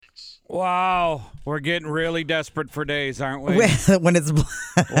Wow. We're getting really desperate for days, aren't we? When it's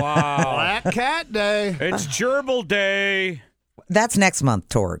Wow. Black Cat Day. It's Gerbil Day. That's next month,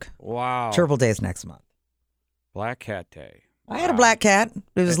 Torg. Wow. Gerbil Day's next month. Black Cat Day. I had a black cat.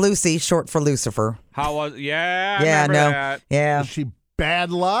 It was Lucy, short for Lucifer. How was? Yeah. I Yeah, remember no, that. yeah. Is she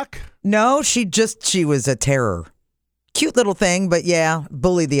bad luck? No, she was a terror. Cute little thing, but yeah,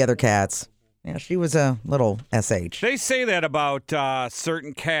 bullied the other cats. Yeah, she was a little SH. They say that about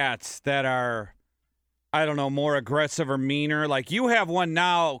certain cats that are, I don't know, more aggressive or meaner. Like you have one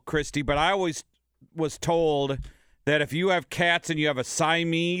now, Christy, but I always was told that if you have cats and you have a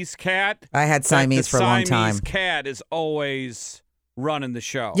Siamese cat, I had Siamese for a long time. The Siamese cat is always running the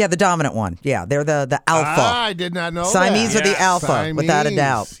show. Yeah, the dominant one. Yeah, they're the alpha. I did not know Siamese that. are the alpha, Siamese. without a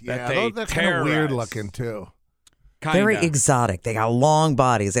doubt. Yeah, That they're kind of weird looking, too. Kinda. Very exotic. They got long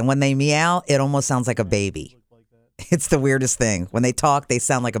bodies, and when they meow, it almost sounds like a baby. It's the weirdest thing. When they talk, they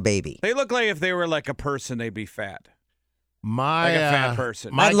sound like a baby. They look like if they were like a person, they'd be fat. Like a fat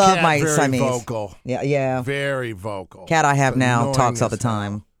person. My I love cat, my very Siamese. vocal. Yeah. Very vocal. Cat I have It's now annoying talks all the as hell.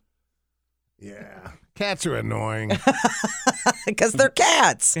 time. Yeah. Cats are annoying. Because they're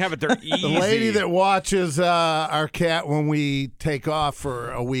cats. Yeah, but they're easy. The lady that watches our cat when we take off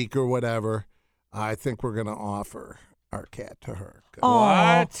for a week or whatever, I think we're going to offer our cat to her.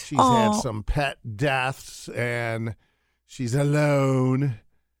 What? She's had some pet deaths, and she's alone.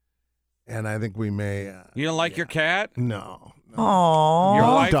 And I think we may. You don't like your cat? No. Aww. Your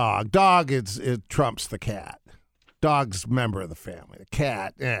wife? Dog. Dog, it trumps the cat. Dog's member of the family. The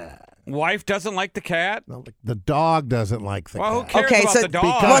cat, Wife doesn't like the cat? No, the dog doesn't like the Well, who cat. cares Okay, about so the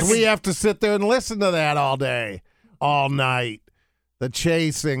dog? Because we have to sit there and listen to that all day, all night. The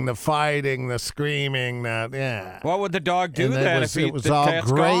chasing, the fighting, the screaming, What would the dog do And then it if was the all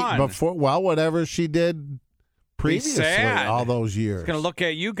cat's great gone? before. Well, whatever she did previously, sad. all those years. He's going to look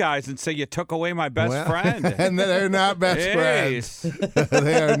at you guys and say, you took away my best Well, friend. and they're not best friends. Jeez.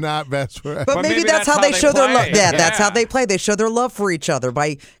 They are not best friends. But But maybe maybe that's that's how they how show they their love. play. Yeah, that's Yeah. how they play. They show their love for each other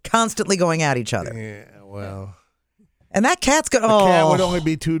by constantly going at each other. Yeah, well, And that cat's good. the cat would only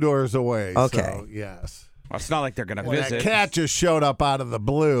be 2 doors away. Okay. So, yes. Well, it's not like they're going to Well, visit. that cat just showed up out of the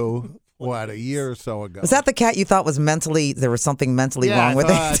blue, a year or so ago. Was that the cat you thought was there was something mentally wrong with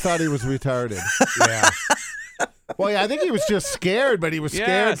I it? thought he was retarded. Yeah. Well, yeah, I think he was just scared, but he was scared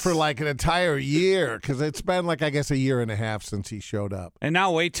Yes. for like an entire year because it's been like, I guess, a year and a half since he showed up. And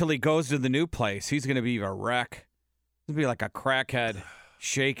now wait till he goes to the new place. He's going to be a wreck. He'll be like a crackhead,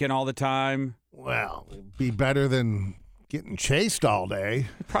 shaking all the time. Well, it'd be better than getting chased all day.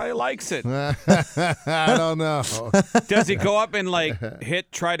 He probably likes it. I don't know. Does he go up and like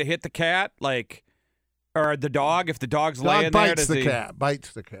try to hit the cat, like, or the dog? If the dog's laying Dog there, bites does the he? cat.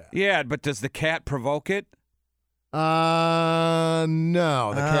 Bites the cat. Yeah, but does the cat provoke it?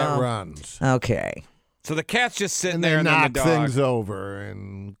 No, the cat Oh. runs. Okay. So the cat's just sitting And there, they and then knock the dog. things over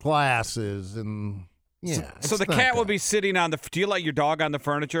and glasses and yeah. So the cat will be sitting on the. Do you let your dog on the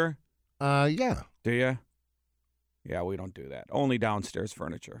furniture? Yeah. Do you? Yeah, we don't do that. Only downstairs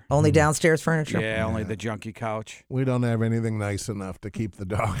furniture. Only downstairs furniture? Yeah, only the junky couch. We don't have anything nice enough to keep the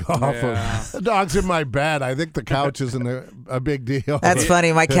dog off Yeah. of. The dog's in my bed. I think the couch isn't a big deal. That's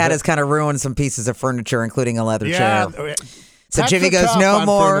funny. My cat has kind of ruined some pieces of furniture, including a leather yeah. chair. So Pets Jimmy are goes, tough no on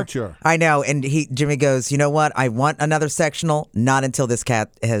more. furniture. I know. And Jimmy goes, you know what? I want another sectional, not until this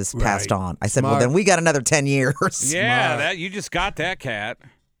cat has passed Right. on. I said, well, Smart. then we got another 10 years. Yeah, Smart. you just got that cat.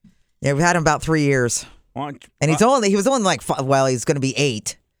 Yeah, we've had him about 3 years. Well, And he was only like, he's going to be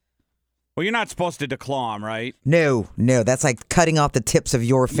 8. you're not supposed to declaw him, right? No, that's like cutting off the tips of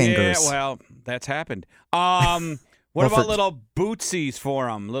your fingers. Yeah, well, that's happened. What Well, about for- little bootsies for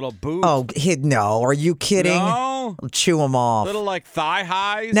him? Little boots? Oh, no. Are you kidding? No? I'll chew them off. Little like thigh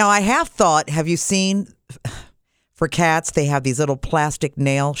highs? Now, I have thought, have you seen, for cats, they have these little plastic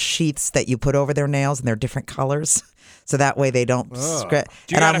nail sheaths that you put over their nails and they're different colors. So that way they don't scratch.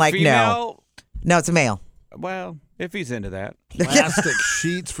 Do you And got I'm a like, female? no, it's a male. Well, if he's into that. Plastic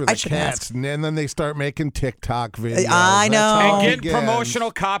sheets for I the should cats, and then they start making TikTok videos. I know. That's how And it get begins.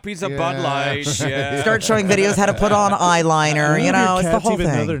 promotional copies of Bud Yeah. Light. Yeah. Start showing videos how to put on eyeliner. You know, it's the cats whole even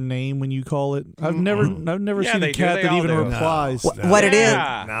thing. another name when you call it. I've never Yeah, seen they a do. cat They that all even do. replies. What it is?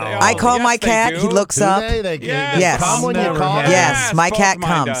 Yeah, No. they I all- call yes, my they cat. do. He looks Do up. they? Yes. Yes. Come when you Never call had them? Yes, my both cat mine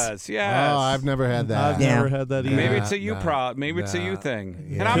comes. Does. Yes. Oh, I've never had that. I've Yeah. never had that either. Maybe it's a you No, Maybe it's a you no. thing.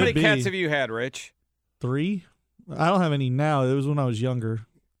 Yeah. And how many Could cats be. have you had, Rich? 3? I don't have any now. It was when I was younger.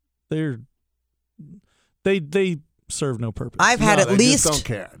 They serve no purpose. I've had No, at they least just don't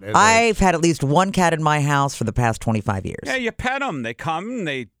care. I've had at least one cat in my house for the past 25 years. Yeah, you pet them. They come.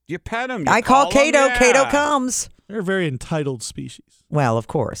 You pet them. I call Cato. Yeah. Cato comes. They're a very entitled species. Well, of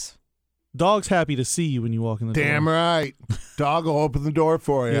course. Dog's happy to see you when you walk in the door. Damn right. Dog will open the door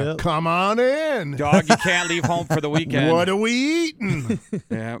for you. Yep. Come on in. Dog, you can't leave home for the weekend. What are we eating?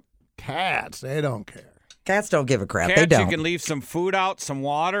 Yeah. Cats, they don't care. Cats don't give a crap. Cats, They don't. you can leave some food out, some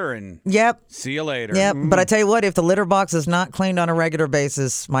water, and Yep. see you later. Yep. But I tell you what, if the litter box is not cleaned on a regular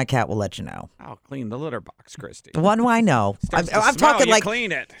basis, my cat will let you know. I'll clean the litter box, Christy. The one I know. I'm Starts to smell, talking you like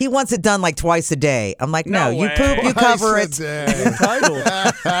clean it. he wants it done like twice a day. I'm like, no, No you way. poop, you cover it. Title.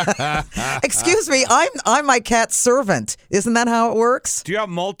 Excuse me, I'm my cat's servant. Isn't that how it works? Do you have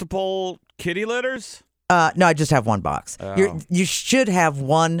multiple kitty litters? No, I just have one box. Oh. You should have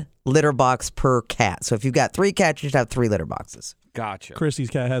one litter box per cat. So if you've got 3 cats, you should have 3 litter boxes. Gotcha. Christy's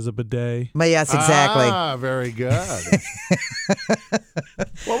cat has a bidet. But yes, exactly. Ah, very good.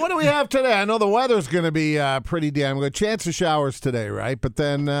 Well, what do we have today? I know the weather's going to be pretty damn good. Chance of showers today, right? But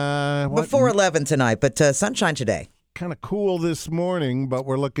then Before 11 tonight, but sunshine today. kind of cool this morning, but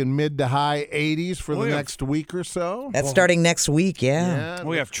we're looking mid to high 80s for the We have- next week or so. That's starting next week, yeah.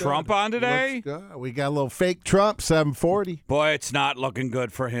 We have looks Trump good. on today? Looks good. We got a little fake Trump, 740. Boy, it's not looking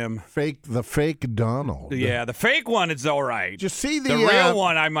good for him. The fake Donald. Yeah, the fake one is all right. Did you see The the real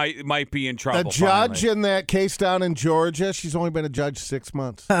one, I might be in trouble. The judge finally. in that case down in Georgia, she's only been a judge 6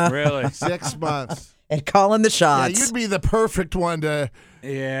 months. Really? 6 months. And calling the Yeah, shots. you'd be the perfect one to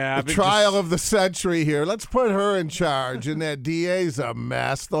Yeah. the trial of the century here. Let's put her in charge. And that DA's a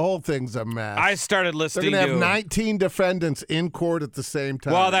mess. The whole thing's a mess. I started They're listening going to have to 19 defendants in court at the same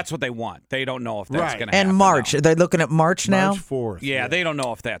time. Well, that's what they want. They don't know if that's Right. going to happen. and March. now. They're looking at March now? March 4th. Yeah, they don't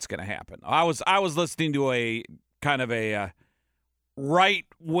know if that's going to happen. I was listening to a kind of a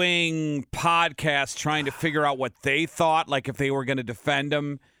right-wing podcast trying to figure out what they thought, like if they were going to defend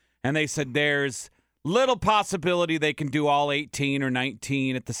him, and they said there's little possibility they can do all 18 or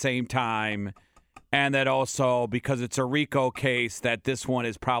 19 at the same time, and that also because it's a RICO case that this one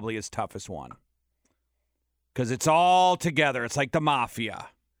is probably his toughest one because it's all together. It's like the mafia.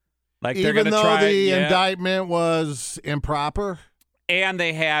 Like they're Even going to though try the yeah. indictment was improper. And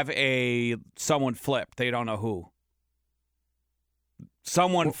they have someone flipped. They don't know who.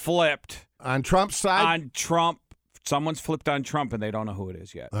 Someone flipped On Trump's side? on Trump. Someone's flipped on Trump, and they don't know who it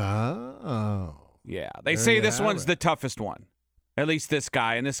is yet. Oh. Yeah, they There say you this have one's it. the toughest one. At least this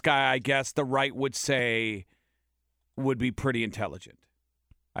guy. And this guy, I guess, the right would say would be pretty intelligent.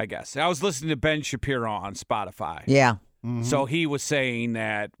 I guess. I was listening to Ben Shapiro on Spotify. Yeah. Mhm. So he was saying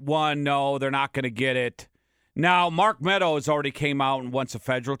that, one, no, they're not going to get it. Now, Mark Meadows already came out and wants a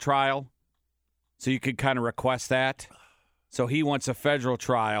federal trial. So you could kind of request that. So he wants a federal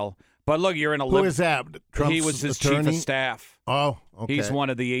trial. But look, you're in a Who is that? Trump's He was his attorney? chief of staff. Oh, okay. He's one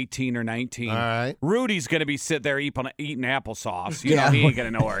of the 18 or 19. All right. Rudy's going to be sitting there eating applesauce. You Yeah. know, he ain't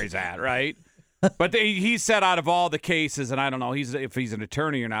going to know where he's at, right? But he said out of all the cases, and I don't know if he's an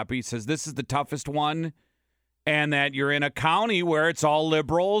attorney or not, but he says this is the toughest one, and that you're in a county where it's all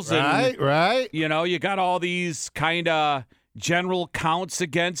liberals. And, Right. you know, you got all these kind of general counts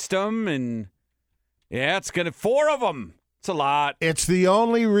against them, and, yeah, it's going to 4 of them. It's a lot. It's the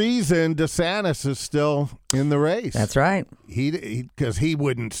only reason DeSantis is still in the race. That's right. Because he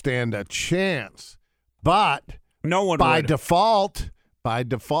wouldn't stand a chance. But No one by would. default,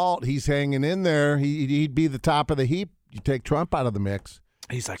 he's hanging in there. He'd be the top of the heap. You take Trump out of the mix.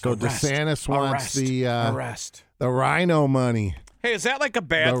 He's like, So arrest, DeSantis wants arrest, the arrest. rhino money, Hey, is that like a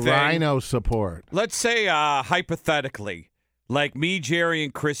bad the thing? rhino support. Let's say, hypothetically, like me, Jerry,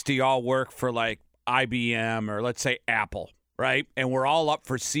 and Christy all work for like IBM or let's say Apple, right? And we're all up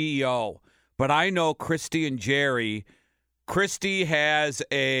for CEO. But I know Christy and Jerry. Christy has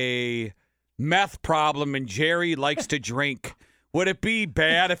a meth problem and Jerry likes to drink. Would it be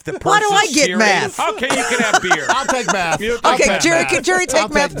bad if the person Why do I get meth? Okay, you can have beer. I'll take math. Okay, Jerry, can Jerry take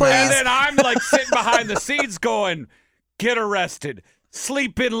meth, please? And then I'm like sitting behind the scenes going, get arrested,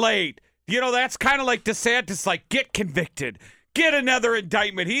 sleep in late. You know, that's kind of like DeSantis, like, get convicted, get another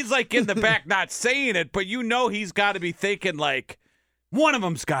indictment. He's like in the back not saying it, but you know he's got to be thinking like, one of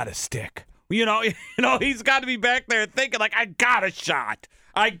them's got to stick. You know, he's got to be back there thinking like, I got a shot.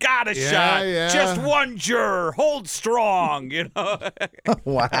 I got a shot. Yeah. Just one juror. Hold strong, you know.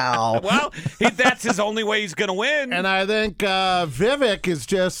 Wow. Well, that's his only way he's going to win. And I think Vivek is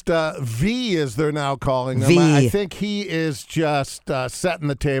just V, as they're now calling him. V. I think he is just setting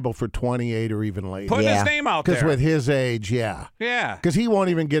the table for 28 or even later. Putting Yeah. his name out Because there. with his age, yeah. Yeah. Because he won't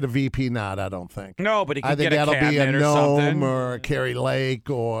even get a VP nod, I don't think. No, but he can I think get a that'll be a cabinet or something. Nome or a Carrie Lake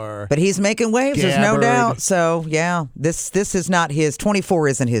or. But he's making waves, there's no Gabbard. doubt. So, yeah, this is not his 24 2024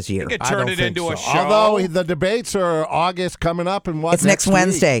 isn't his year. He could I turn don't it think into so. a show. Although the debates are August coming up and what? It's next week?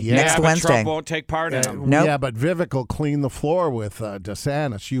 Wednesday. Yeah. Next but Wednesday. Trump won't take part in them. Nope. Yeah, but Vivek will clean the floor with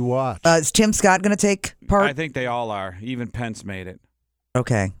DeSantis. You watch. Is Tim Scott going to take part? I think they all are. Even Pence made it.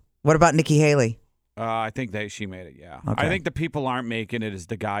 Okay. What about Nikki Haley? I think she made it, yeah. Okay. I think the people aren't making it is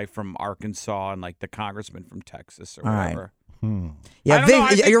the guy from Arkansas and like the congressman from Texas or All right. whatever. Yeah, I don't know,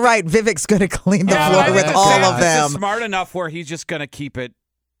 I think you're right. Vivek's going to clean the Yeah, floor I think with DeSantis all of is them. smart enough where he's just going to keep it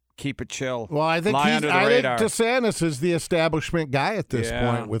chill. Well, I think lie under the radar. DeSantis is the establishment guy at this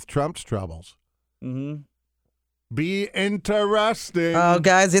Yeah. point with Trump's troubles. Mm-hmm. Be interesting. Oh,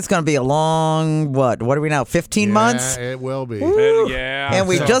 guys, it's going to be a long, what are we now, 15 months? It will be. Yeah. And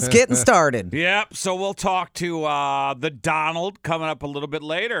we so- just getting started. Yep. So we'll talk to the Donald coming up a little bit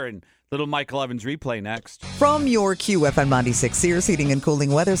later and little Michael Evans replay next. From your QFN96 Sears Heating and Cooling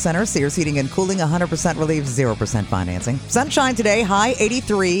Weather Center, Sears Heating and Cooling, 100% relief, 0% financing. Sunshine today, high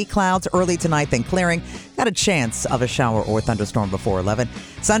 83, clouds early tonight, then clearing. Got a chance of a shower or thunderstorm before 11.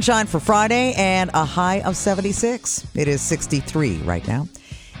 Sunshine for Friday and a high of 76. It is 63 right now.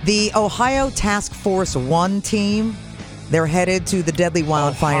 The Ohio Task Force 1 team, they're headed to the deadly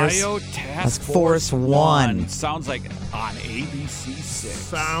wildfires. Ohio Task Force 1. Sounds like on ABC 6.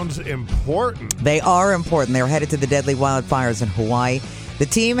 Sounds important. They are important. They're headed to the deadly wildfires in Hawaii. The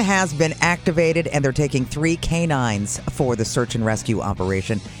team has been activated, and they're taking 3 canines for the search and rescue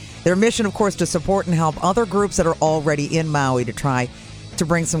operation. Their mission, of course, to support and help other groups that are already in Maui to try to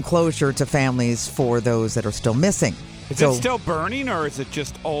bring some closure to families for those that are still missing. Is it still burning, or is it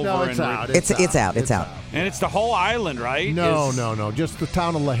just over? No, it's out. It's out. And it's the whole island, right? No. Just the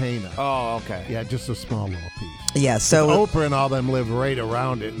town of Lahaina. Oh, okay. Yeah, just a small little piece. Yeah, so Oprah and all them live right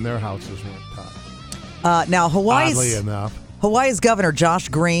around it, and their houses weren't touched. now Oddly enough. Hawaii's Governor Josh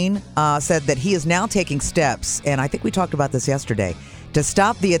Green said that he is now taking steps, and I think we talked about this yesterday, to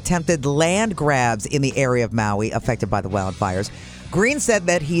stop the attempted land grabs in the area of Maui affected by the wildfires. Green said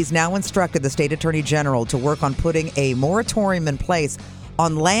that he's now instructed the state attorney general to work on putting a moratorium in place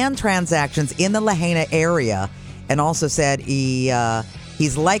on land transactions in the Lahaina area, and also said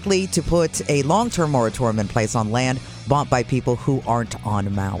he's likely to put a long-term moratorium in place on land bought by people who aren't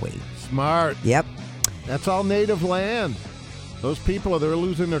on Maui. Smart. Yep. That's all native land. Those people, they're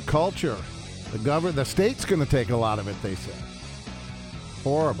losing their culture. The state's going to take a lot of it, they said.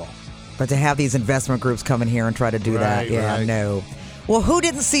 Horrible. But to have these investment groups come in here and try to do that, Right. no. Well, who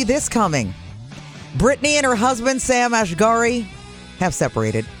didn't see this coming? Brittany and her husband, Sam Ashgari, have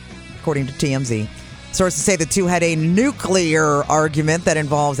separated, according to TMZ. Sources say the two had a nuclear argument that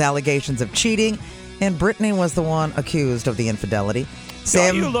involves allegations of cheating, and Brittany was the one accused of the infidelity.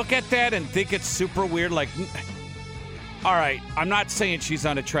 Don't you look at that and think it's super weird? Like, all right, I'm not saying she's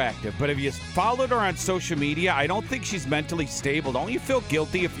unattractive, but if you followed her on social media, I don't think she's mentally stable. Don't you feel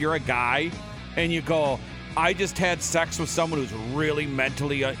guilty if you're a guy and you go, I just had sex with someone who's really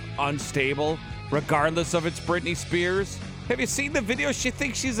mentally unstable, regardless of it's Britney Spears? Have you seen the video? She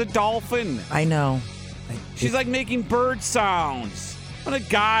thinks she's a dolphin. I know. She's like making bird sounds. When a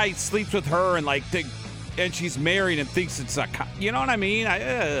guy sleeps with her and she's married and thinks it's you know what I mean?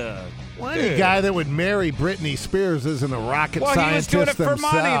 Any guy that would marry Britney Spears isn't a rocket scientist he was doing it for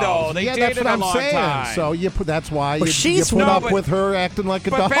themselves. money, though. They yeah, dated that's what a I'm long saying. time. So that's why Well, you put up but- with her acting like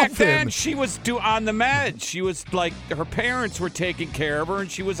a But dolphin. back then, she was on the meds. She was like, her parents were taking care of her, and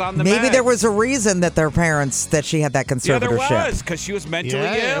she was on the meds. Maybe there was a reason that that she had that Yeah, there conservatorship. was, because she was mentally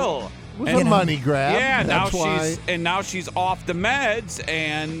Yeah, ill. It was a money grab. Yeah, that's why. now she's off the meds,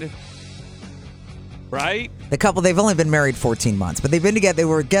 and right. The couple, they've only been married 14 months, but they've been together. They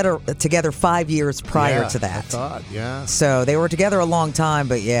were together 5 years prior to that. I thought, yeah. So they were together a long time,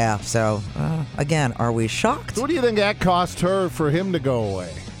 but yeah. So again, are we shocked? So what do you think that cost her for him to go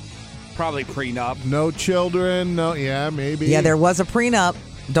away? Probably prenup. No children. No. Yeah, maybe. Yeah, there was a prenup.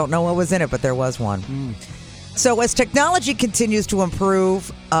 Don't know what was in it, but there was one. So as technology continues to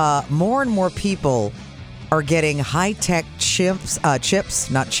improve, more and more people are getting high-tech chips, not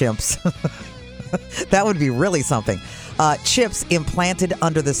chimps. That would be really something. Chips implanted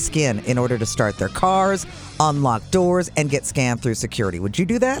under the skin in order to start their cars, unlock doors, and get scanned through security. Would you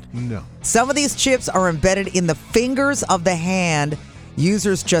do that? No. Some of these chips are embedded in the fingers of the hand.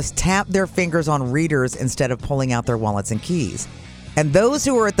 Users just tap their fingers on readers instead of pulling out their wallets and keys. And those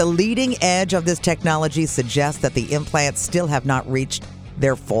who are at the leading edge of this technology suggest that the implants still have not reached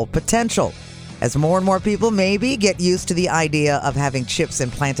their full potential. As more and more people maybe get used to the idea of having chips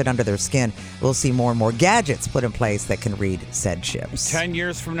implanted under their skin, we'll see more and more gadgets put in place that can read said chips. 10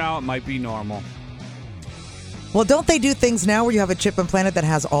 years from now, it might be normal. Well, don't they do things now where you have a chip implanted that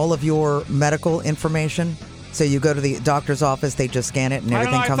has all of your medical information? So you go to the doctor's office, they just scan it, and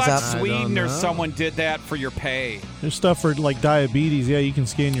everything comes I up? thought Sweden or someone did that for your pay. There's stuff for like diabetes. Yeah, you can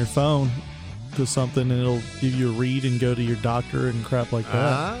scan your phone to something, and it'll give you a read and go to your doctor and crap like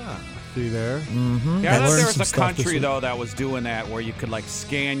that. See there? Mm-hmm. Yeah, I thought there was a country, though, that was doing that where you could, like,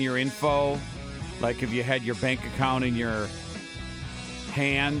 scan your info. Like if you had your bank account in your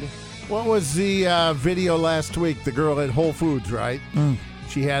hand. What was the video last week? The girl at Whole Foods, right?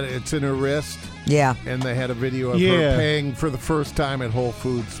 She had it's in her wrist. Yeah. And they had a video of her paying for the first time at Whole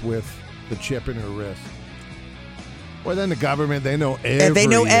Foods with the chip in her wrist. Well, then the government, they know everything. They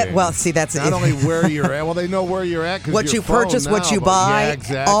know, well, see, that's not only where you're at. Well, they know where you're at. What you purchase, now, what you buy,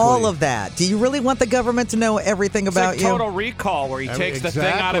 exactly. all of that. Do you really want the government to know everything about you? It's like Total Recall, where he takes the thing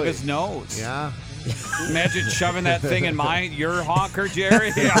out of his nose. Yeah. Imagine shoving that thing in your honker,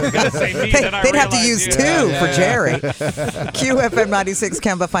 Jerry. I was going to say me, they'd have to use two for Jerry. QFM 96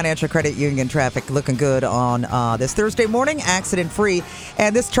 Kemba Financial Credit Union traffic looking good on this Thursday morning, accident-free.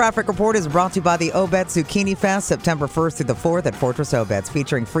 And this traffic report is brought to you by the Obet Zucchini Fest, September 1st through the 4th at Fortress Obet's,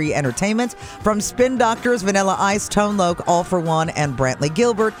 featuring free entertainment from Spin Doctors, Vanilla Ice, Tone Loc, All for One, and Brantley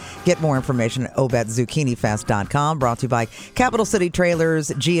Gilbert. Get more information at obetzucchinifest.com. Brought to you by Capital City Trailers,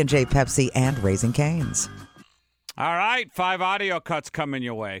 G&J Pepsi, and Raising Cane's. All right, 5 audio cuts coming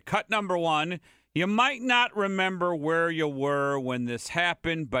your way. Cut number 1. You might not remember where you were when this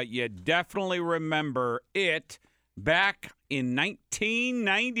happened, but you definitely remember it. Back in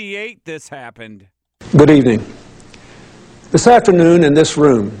 1998, this happened. Good evening. This afternoon in this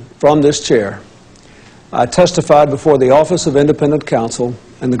room, from this chair, I testified before the Office of Independent Counsel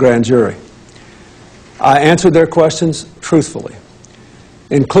and the grand jury. I answered their questions truthfully,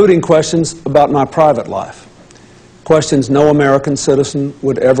 including questions about my private life, questions no American citizen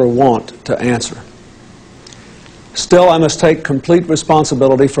would ever want to answer. Still, I must take complete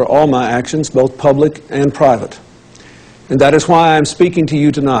responsibility for all my actions, both public and private. And that is why I am speaking to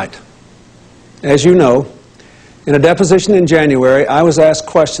you tonight. As you know, in a deposition in January, I was asked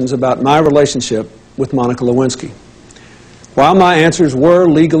questions about my relationship with Monica Lewinsky. While my answers were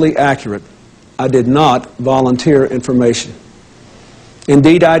legally accurate, I did not volunteer information.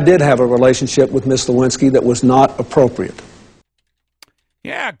 Indeed, I did have a relationship with Miss Lewinsky that was not appropriate.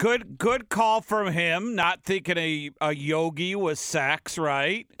 Yeah, good call from him. Not thinking a yogi was sex,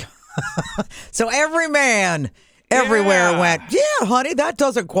 right? So every man everywhere went, yeah, honey, that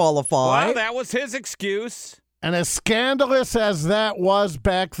doesn't qualify. Well, that was his excuse. And as scandalous as that was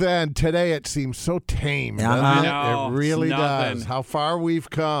back then, today it seems so tame, doesn't it? It really does. How far we've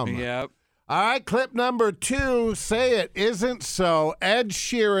come. Yep. All right, clip number 2, Say It Isn't So. Ed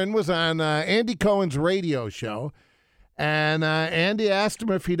Sheeran was on Andy Cohen's radio show, and Andy asked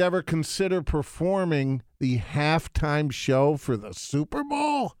him if he'd ever consider performing the halftime show for the Super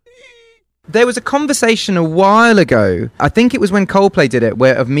Bowl. There was a conversation a while ago, I think it was when Coldplay did it,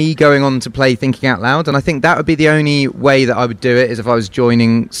 of me going on to play Thinking Out Loud, and I think that would be the only way that I would do it is if I was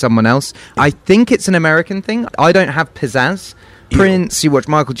joining someone else. I think it's an American thing. I don't have pizzazz. Prince, you watch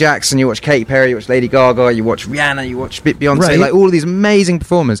Michael Jackson, you watch Katy Perry, you watch Lady Gaga, you watch Rihanna, you watch Beyonce, like all of these amazing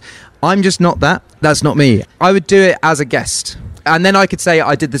performers. I'm just not that. That's not me. I would do it as a guest. And then I could say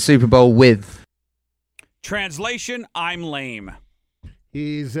I did the Super Bowl with. Translation, I'm lame.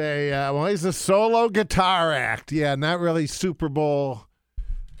 He's he's a solo guitar act. Yeah, not really Super Bowl.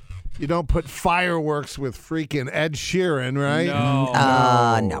 You don't put fireworks with freaking Ed Sheeran, right? No.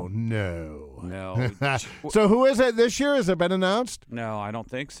 So who is it this year? Has it been announced? No, I don't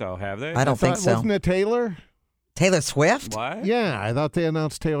think so. Have they? I don't think so. Wasn't it Taylor? Taylor Swift? What? Yeah, I thought they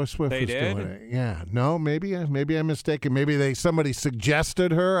announced Taylor Swift they was did? doing it. Yeah, no, maybe I'm mistaken. Maybe somebody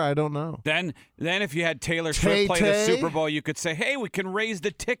suggested her. I don't know. Then if you had Taylor Swift play the Super Bowl, you could say, "Hey, we can raise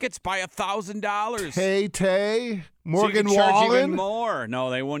the tickets by $1,000." Tay, Morgan so you can charge Wallen. even more. No,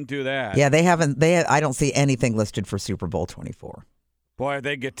 they wouldn't do that. Yeah, they haven't. I don't see anything listed for Super Bowl 24. Boy, if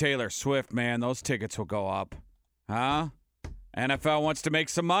they get Taylor Swift, man, those tickets will go up. Huh? NFL wants to make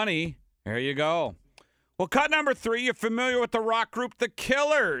some money. There you go. Well, cut number 3, you're familiar with the rock group The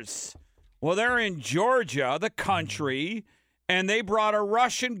Killers. Well, they're in Georgia, the country, and they brought a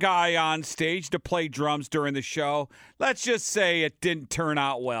Russian guy on stage to play drums during the show. Let's just say it didn't turn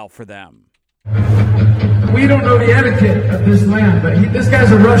out well for them. We don't know the etiquette of this land, but this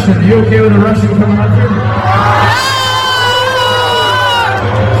guy's a Russian. Are you okay with a Russian coming up here?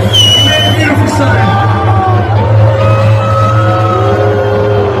 He made a beautiful sign.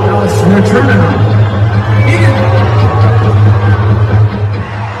 Now they're turning on.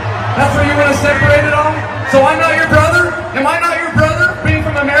 That's where you want to separate it all? So I'm not your brother? Am I not your brother? Being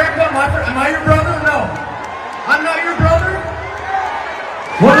from America, am I your brother? No. I'm not your brother?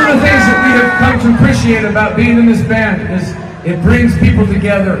 One of the things that we have come to appreciate about being in this band is it brings people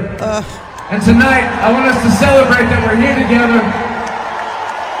together. And tonight, I want us to celebrate that we're here together.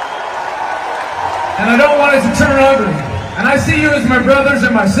 And I don't want it to turn ugly. And I see you as my brothers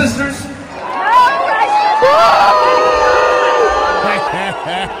and my sisters.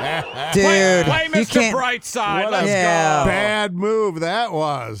 Dude, play you Mr. can't. Brightside. What Let's a go. bad move that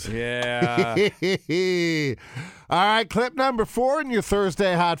was. Yeah. All right, clip number 4 in your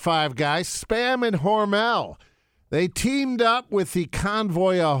Thursday Hot 5, guys. Spam and Hormel. They teamed up with the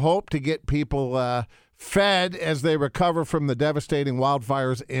Convoy of Hope to get people fed as they recover from the devastating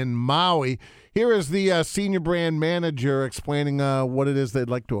wildfires in Maui. Here is the senior brand manager explaining what it is they'd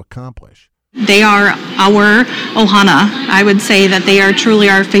like to accomplish. They are our ohana. I would say that they are truly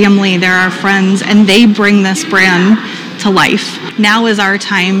our family, they're our friends, and they bring this brand to life. Now is our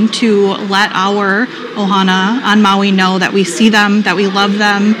time to let our ohana on Maui know that we see them, that we love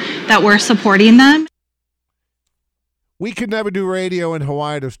them, that we're supporting them. We could never do radio in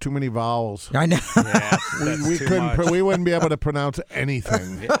Hawaii. There's too many vowels. I know. Yeah, We couldn't. We wouldn't be able to pronounce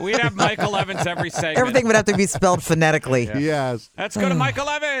anything. We'd have Michael Evans every segment. Everything would have to be spelled phonetically. Yes. Let's go to Michael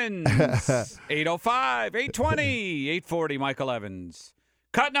Evans. 805, 820, 840, Michael Evans.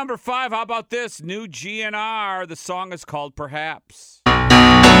 Cut number 5. How about this? New GNR. The song is called Perhaps.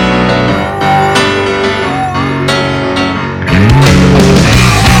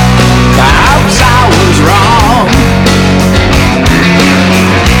 Perhaps I was wrong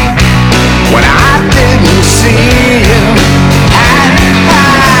when I didn't see you.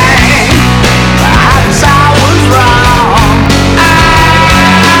 Perhaps I was wrong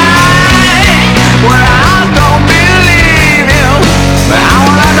when I don't believe you. But I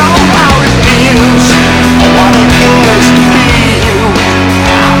wanna know how it feels. I wanna feels to be you.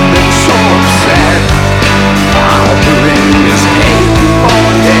 I've been so upset. I've been this hate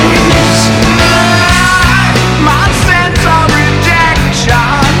for days. My sense of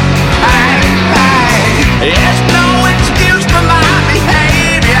rejection. There's no excuse for my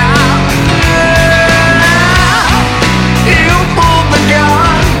behavior. You pulled the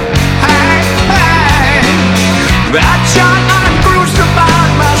gun. That shot I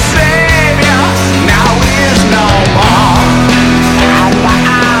crucified my savior. Now is no more. And I'm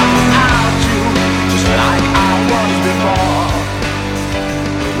without you, just like I was before.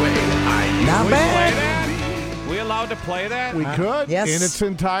 The way I used Not Play bad. that? We allowed to play that? We could. Yes. In its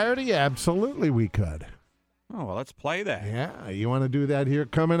entirety, absolutely we could. Oh, well, let's play that. Yeah. You want to do that here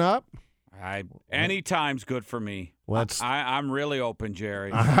coming up? Anytime's good for me. Let's. I'm really open,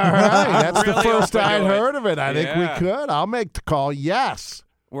 Jerry. All right. That's the Really first open to I'd it. heard of it. I think we Yeah. could. I'll make the call. Yes.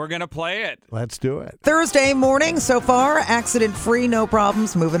 We're going to play it. Let's do it. Thursday morning so far, accident-free, no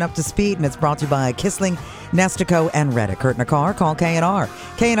problems, moving up to speed, and it's brought to you by Kissling, Nestico, and Reddick. Hurt in a car? Call K&R.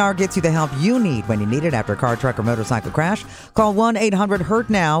 K&R gets you the help you need when you need it after a car, truck, or motorcycle crash. Call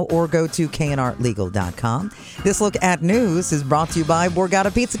 1-800-HURT-NOW or go to knrlegal.com. This look at news is brought to you by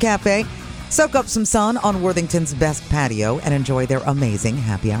Borgata Pizza Cafe. Soak up some sun on Worthington's best patio and enjoy their amazing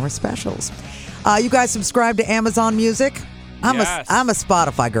happy hour specials. You guys subscribe to Amazon Music? Yes. I'm a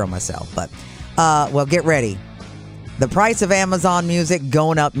Spotify girl myself, but well, get ready. The price of Amazon Music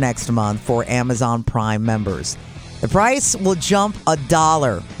going up next month for Amazon Prime members. The price will jump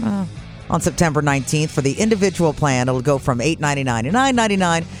 $1 on September 19th. For the individual plan, it'll go from $8.99 to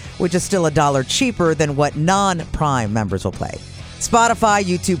 $9.99, which is still $1 cheaper than what non-Prime members will pay. Spotify,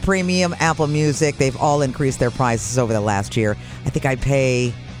 YouTube Premium, Apple Music, they've all increased their prices over the last year. I think I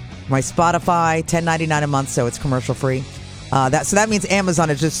pay my Spotify $10.99 a month, so it's commercial free. So that means Amazon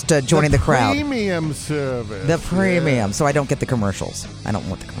is just joining the crowd. Premium service. The premium. Yeah. So I don't get the commercials. I don't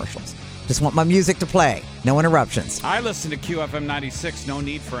want the commercials. Just want my music to play. No interruptions. I listen to QFM96. No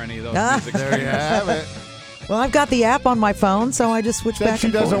need for any of those music There you have it. Well, I've got the app on my phone, so I just switch Said back she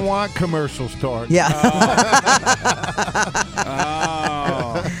and doesn't forth. want commercials, Torg. Yeah.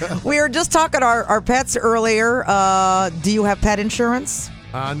 Oh. We were just talking our pets earlier. Do you have pet insurance?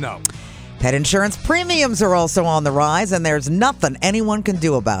 No. Pet insurance premiums are also on the rise, and there's nothing anyone can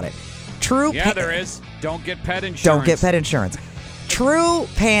do about it. Yeah, there is. Don't get pet insurance. Don't get pet insurance. True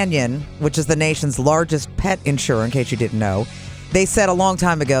Panion, which is the nation's largest pet insurer, in case you didn't know, they said a long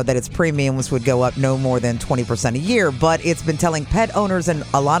time ago that its premiums would go up no more than 20% a year, but it's been telling pet owners in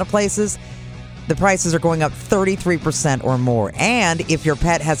a lot of places the prices are going up 33% or more. And if your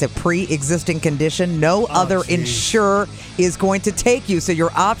pet has a pre-existing condition, no other insurer is going to take you. So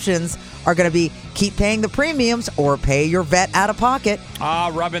your options are going to be keep paying the premiums or pay your vet out of pocket.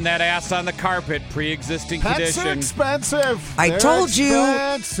 Rubbing that ass on the carpet, pre-existing Pets are condition. expensive. I They're told you.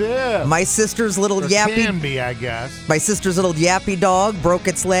 expensive. My sister's little Or yappy. can be, I guess. My sister's little yappy dog broke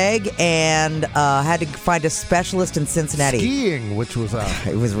its leg and had to find a specialist in Cincinnati. Skiing, which was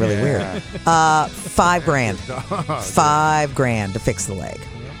It was really weird. $5,000. $5,000 to fix the leg.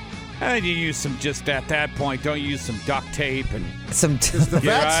 And you use some, just at that point, don't use some duct tape and Some The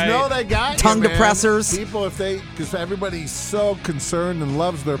vets know they got tongue you, man. depressors. People, because everybody's so concerned and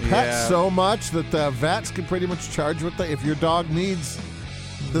loves their pets so much that the vets can pretty much charge with if your dog needs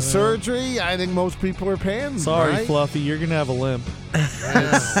the surgery. I think most people are paying. Sorry, right? Fluffy, you're gonna have a limp.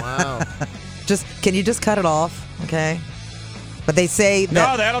 Yeah, wow. Can you just cut it off, okay? But they say that.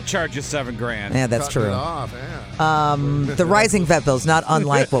 no, that'll charge you $7,000. Yeah, that's Cutting true. it off, yeah. The rising vet bills, not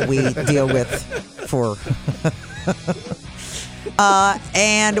unlike what we deal with for.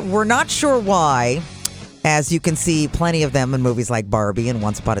 And we're not sure why, as you can see plenty of them in movies like Barbie and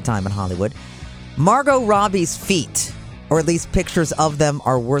Once Upon a Time in Hollywood. Margot Robbie's feet, or at least pictures of them,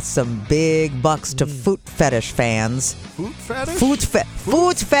 are worth some big bucks to foot fetish fans. Foot fetish? Foot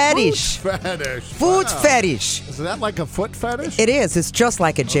fetish. Foot fetish. Foot Wow. fetish. Is that like a foot fetish? It is. It's just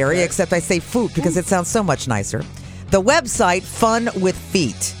like it, Jerry, Okay. except I say foot because it sounds so much nicer. The website Fun with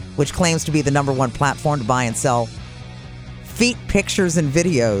Feet, which claims to be the #1 platform to buy and sell feet pictures and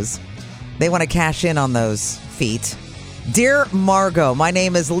videos. They want to cash in on those feet. Dear Margot, my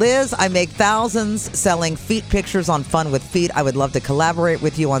name is Liz. I make thousands selling feet pictures on Fun with Feet. I would love to collaborate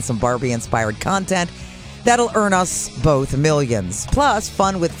with you on some Barbie-inspired content. That'll earn us both millions. Plus,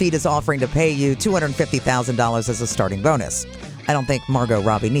 Fun with Feet is offering to pay you $250,000 as a starting bonus. I don't think Margot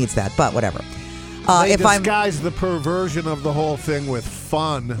Robbie needs that, but whatever. They if I'm disguise the perversion of the whole thing with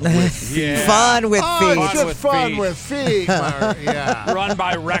fun. With feet. Fun with Oh, Feet. it's just with fun feet. with feet. Yeah. Run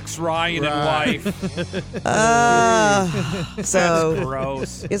by Rex Ryan and Right. wife. So,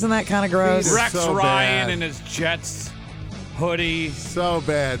 Gross. isn't that kind of gross? Feet are Rex so Ryan bad. in his Jets hoodie. So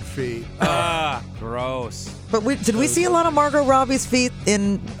bad feet. Gross. But did we see a lot of Margot Robbie's feet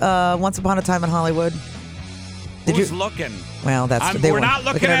in Once Upon a Time in Hollywood? Did Who's you? looking? Well, We're not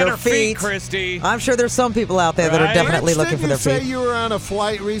looking at her feet, feet. Christy. I'm sure there's some people out there that are Right? definitely Rich, looking for didn't their you say feet. you were on a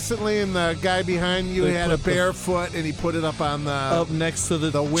flight recently and the guy behind you They had a put the- bare foot and he put it up on the Up next to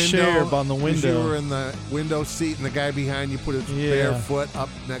the window chair on the 'cause window. You were in the window seat and the guy behind you put his bare foot up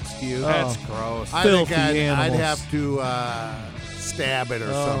next to you. That's gross. I think Filthy I'd animals. have to stab it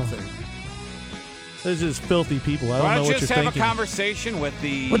or something. They're just filthy people. I don't Why know don't what you you're just have thinking. a conversation with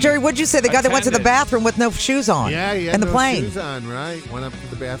the Well, Jerry, what'd you say? The guy that went to the attendant. bathroom with no shoes on. Yeah, he had in the no plane. shoes on, right? Went up to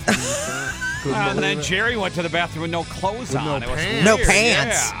the bathroom. Couldn't And believe then it. Jerry went to the bathroom with no clothes With on. no It was pants. No weird,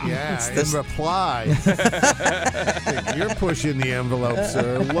 pants. Yeah. Yeah, in this- reply. You're pushing the envelope,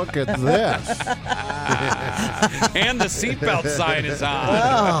 sir. Look at this. And the seatbelt sign is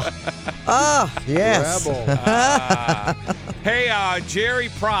on. Oh, yes. Rebel. Hey, Jerry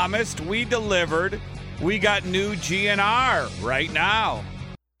promised. We delivered. We got new GNR right now.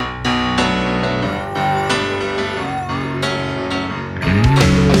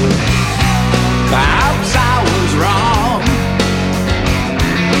 Perhaps I was wrong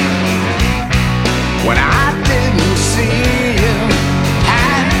when I didn't see you.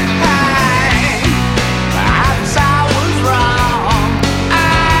 Perhaps I was wrong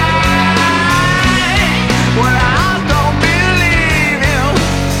when I don't believe you.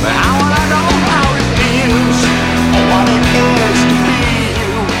 But I wanna know how it feels, or what it is to be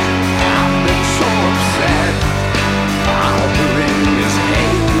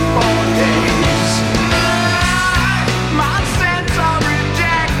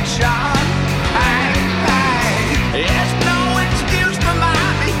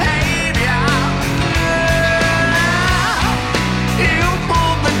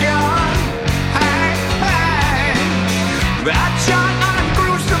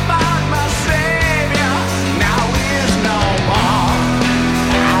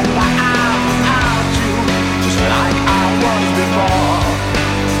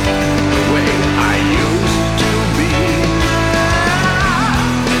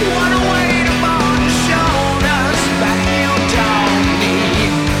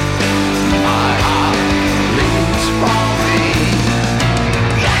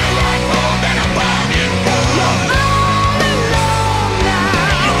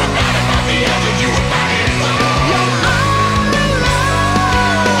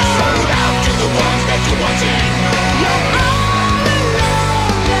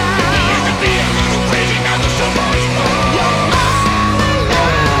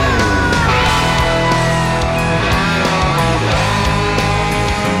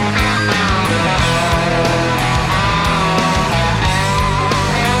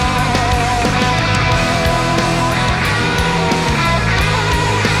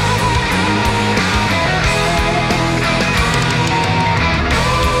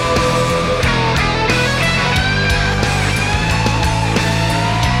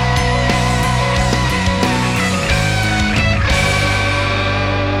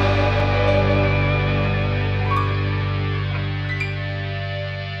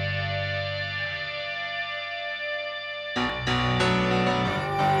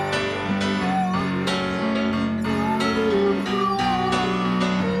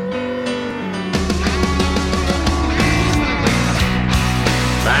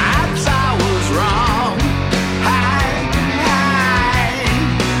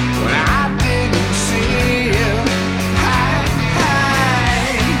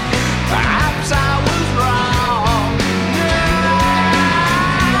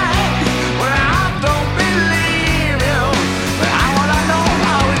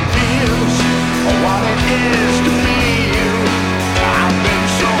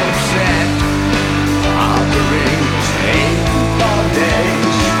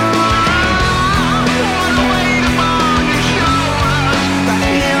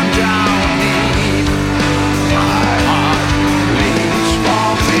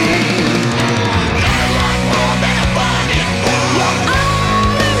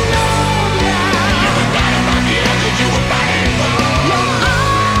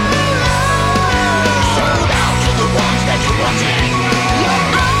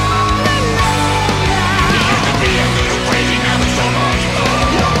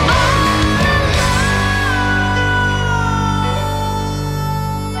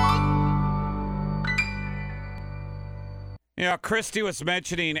Christy was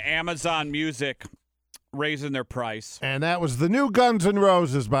mentioning Amazon Music raising their price. And that was the new Guns N'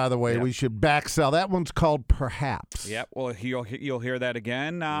 Roses, by the way. Yep. We should back sell. That one's called Perhaps. Yep. Well, you'll hear that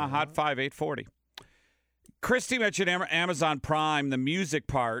again. Hot 5, 840. Christy mentioned Amazon Prime, the music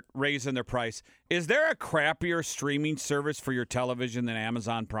part, raising their price. Is there a crappier streaming service for your television than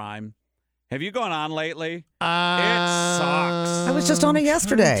Amazon Prime? Have you gone on lately? It sucks. I was just on it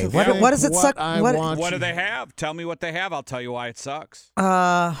yesterday. What does it suck? What do they have? Tell me what they have. I'll tell you why it sucks.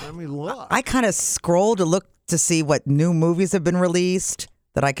 Let me look. I kind of scrolled to look to see what new movies have been released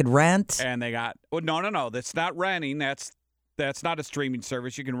that I could rent. And they got no. That's not renting. That's not a streaming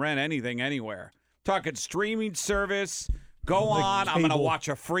service. You can rent anything anywhere. Talking streaming service. Go on. I'm going to watch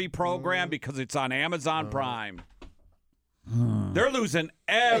a free program because it's on Amazon Prime. They're losing.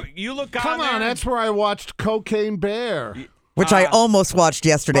 You look on Come there. on, that's where I watched Cocaine Bear. Which I almost watched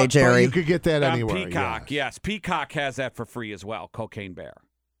yesterday, Jerry. But you could get that on anywhere. Peacock, yes. Peacock has that for free as well, Cocaine Bear.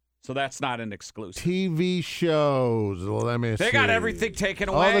 So that's not an exclusive. TV shows. Well, let me see. They got everything taken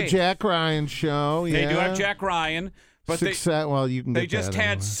away. Oh, the Jack Ryan show. They yeah. do have Jack Ryan. But well, you can. They get just that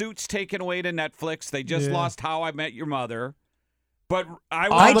had anyway. Suits taken away to Netflix. They just lost How I Met Your Mother. But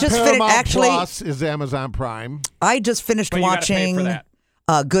I just Paramount actually Plus is Amazon Prime. I just finished watching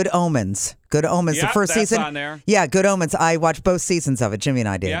Good Omens. Good Omens, the first that's season. On there. Yeah, Good Omens. I watched both seasons of it. Jimmy and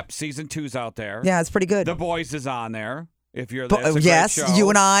I did. Yep, season 2's out there. Yeah, it's pretty good. The Boys is on there. If you're yes, you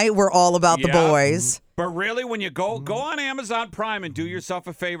and I were all about the boys. But really, when you go on Amazon Prime and do yourself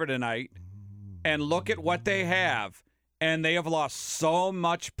a favor tonight and look at what they have, and they have lost so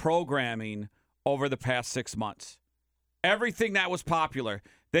much programming over the past 6 months. Everything that was popular.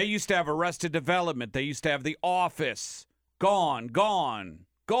 They used to have Arrested Development. They used to have The Office. Gone.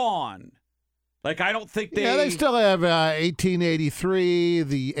 Like, I don't think they... Yeah, they still have 1883,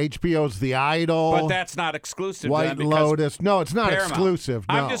 the HBO's The Idol. But that's not exclusive. White Lotus. No, it's not Paramount. exclusive.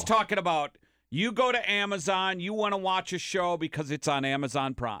 No. I'm just talking about, you go to Amazon, you want to watch a show because it's on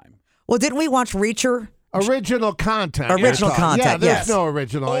Amazon Prime. Well, didn't we watch Reacher? Original content. Original content, Yeah, there's yes. no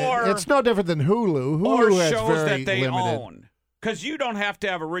original. It's no different than Hulu. Hulu has shows very that they limited. own. Because you don't have to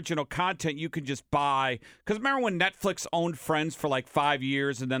have original content. You can just buy. Because remember when Netflix owned Friends for like 5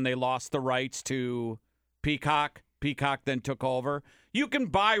 years and then they lost the rights to Peacock? Peacock then took over. You can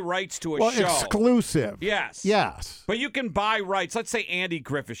buy rights to a show. Exclusive. Yes. Yes. But you can buy rights. Let's say Andy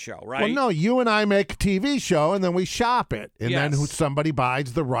Griffith Show, right? Well, no, you and I make a TV show, and then we shop it. And then somebody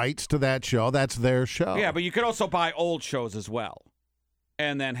buys the rights to that show. That's their show. Yeah, but you could also buy old shows as well.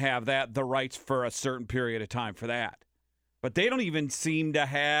 And then have the rights for a certain period of time for that. But they don't even seem to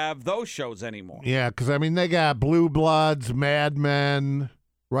have those shows anymore. Yeah, because, I mean, they got Blue Bloods, Mad Men,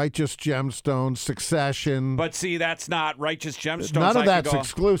 Righteous Gemstones, Succession. But see, that's not Righteous Gemstones. None of that's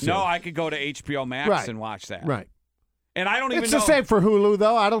exclusive. No, I could go to HBO Max and watch that. Right. And I don't even It's know. the same for Hulu,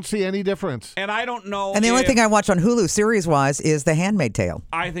 though. I don't see any difference. And I don't know. And the only thing I watch on Hulu series-wise is The Handmaid's Tale.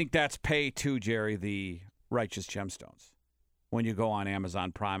 I think that's pay too, Jerry, the Righteous Gemstones. When you go on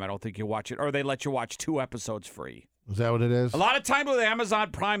Amazon Prime, I don't think you watch it. Or they let you watch 2 episodes free. Is that what it is? A lot of times with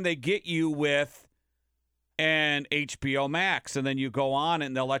Amazon Prime, they get you with an HBO Max, and then you go on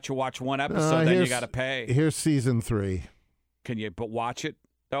and they'll let you watch 1 episode, then you got to pay. Here's season 3. Can you watch it,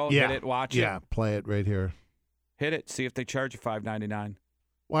 though? Yeah. Hit it, watch it? Yeah, play it right here. Hit it, see if they charge you $5.99.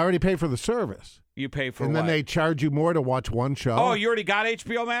 Well, I already paid for the service. You pay for And what? then they charge you more to watch one show. Oh, you already got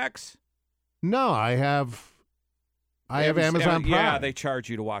HBO Max? No, I have Amazon Prime. Yeah, they charge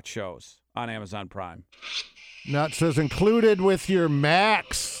you to watch shows on Amazon Prime. Now it says included with your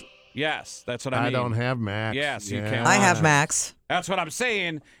Max. Yes, that's what I mean. I don't have Max. Yes, you can. I have Max. That's what I'm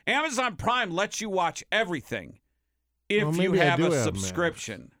saying. Amazon Prime lets you watch everything if Well, you maybe I have do a have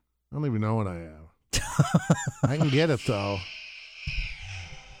subscription. Max. I don't even know what I have. I can get it, though.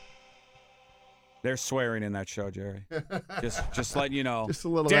 They're swearing in that show, Jerry. just letting you know. Just a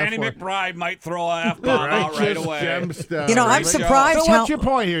little Danny F1. McBride might throw an F-bomb out right away. Gemstone. You know, I'm surprised So how... what's your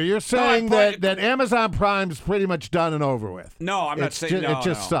point here? You're saying that Amazon Prime's pretty much done and over with. No, I'm not saying it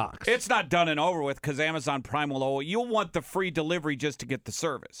just sucks. It's not done and over with because Amazon Prime will owe. You'll want the free delivery just to get the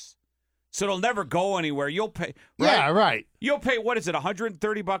service. So it'll never go anywhere. You'll pay. Right? Yeah, right. You'll pay, what is it,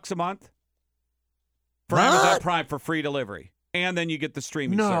 $130 a month? For What? Amazon Prime for free delivery. And then you get the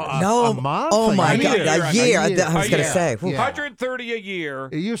streaming service. No. a month? Oh, my Like God. A year. I was going to Yeah. say. Yeah. $130 a year.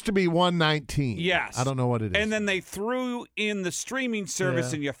 It used to be $119. Yes. I don't know what it is. And then they threw in the streaming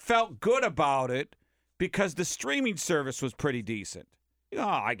service, and you felt good about it because the streaming service was pretty decent. Oh,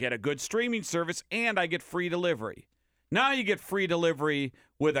 I get a good streaming service, and I get free delivery. Now you get free delivery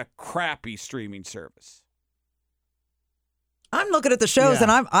with a crappy streaming service. I'm looking at the shows, Yeah.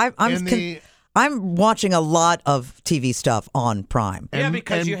 and I'm watching a lot of TV stuff on Prime. Yeah,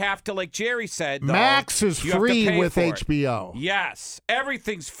 because you have to, like Jerry said, though, Max is you have to free pay with for it. HBO. Yes,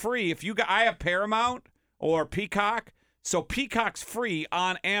 everything's free. If I have Paramount or Peacock, so Peacock's free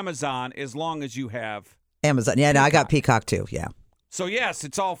on Amazon as long as you have Amazon. Yeah, no, I got Peacock too. Yeah. So yes,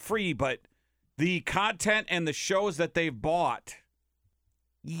 it's all free, but the content and the shows that they've bought,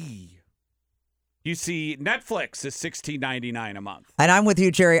 you see, Netflix is $16.99 a month. And I'm with you,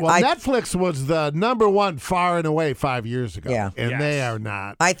 Jerry. Well, Netflix was the number one far and away 5 years ago. Yeah. And they are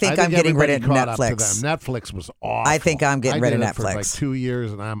not. I think I'm getting rid of everybody caught Netflix. Up to them. Netflix was awful. I think I'm getting rid of did it for Netflix. like 2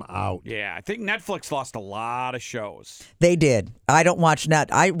 years and I'm out. Yeah, I think Netflix lost a lot of shows. They did. I don't watch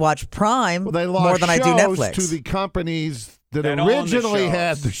I watch Prime Well, they lost more than I do shows Netflix. to the companies that own the originally shows.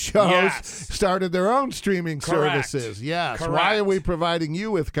 had the shows, Yes. started their own streaming Correct. services. Yes. Correct. Why are we providing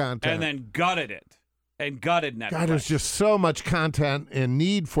you with content? And then gutted it. And gutted Netflix. God, there's just so much content and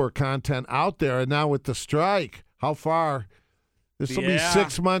need for content out there. And now with the strike, how far? This will be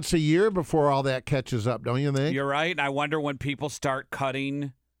 6 months, a year before all that catches up, don't you think? You're right. And I wonder when people start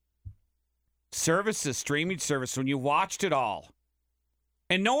cutting services, streaming service, when you watched it all.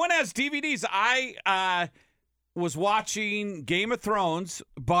 And no one has DVDs. I was watching Game of Thrones,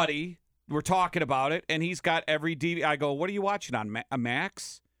 Buddy. We're talking about it, and he's got every DVD. I go, what are you watching on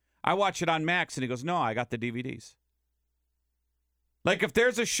Max? I watch it on Max, and he goes, no, I got the DVDs. Like, if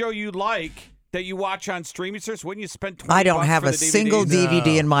there's a show you like that you watch on streaming service, wouldn't you spend $20 I don't have for a the single DVDs?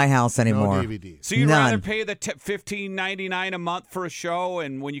 DVD in my house anymore. No DVDs. So you'd None. rather pay the $15.99 a month for a show,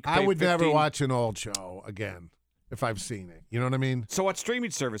 and when you can pay I would $15 never watch an old show again if I've seen it. You know what I mean? So what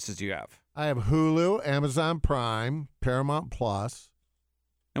streaming services do you have? I have Hulu, Amazon Prime, Paramount Plus.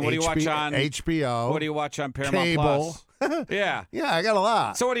 And what do you watch on HBO? What do you watch on Paramount Cable. Plus? Yeah. Yeah, I got a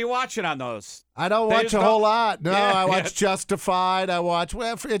lot. So what are you watching on those? I don't They watch just a don't- whole lot. No, Yeah, I watch yeah. Justified. I watch.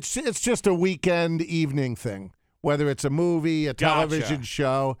 Well, it's just a weekend evening thing. Whether it's a movie, a television Gotcha.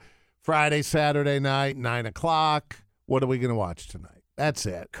 show, Friday, Saturday night, 9 o'clock. What are we going to watch tonight? That's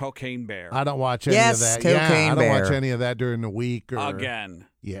it. Cocaine Bear. I don't watch any Yes, of that. Yeah, Cocaine I don't watch Bear. any of that during the week. Or, Again.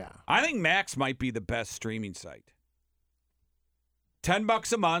 Yeah. I think Max might be the best streaming site.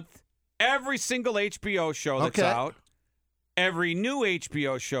 $10 a month. Every single HBO show that's Okay. out. Every new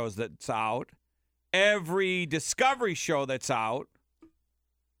HBO show that's out. Every Discovery show that's out.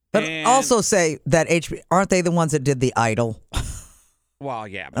 But And- also say that aren't they the ones that did The Idol? Well,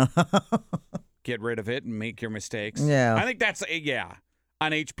 yeah. But get rid of it and make your mistakes. Yeah. I think that's,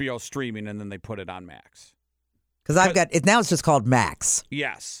 on HBO streaming, and then they put it on Max. Because I've got it now. It's just called Max.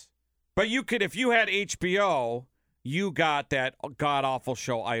 Yes. But you could, if you had HBO, you got that god-awful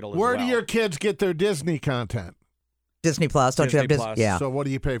show Idol as Where well. do your kids get their Disney content? Disney Plus. Don't you have Disney Disney? Plus. Yeah. So what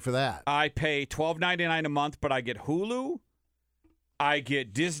do you pay for that? I pay $12.99 a month, but I get Hulu, I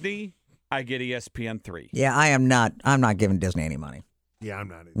get Disney, I get ESPN3. Yeah, I'm not giving Disney any money. Yeah, I'm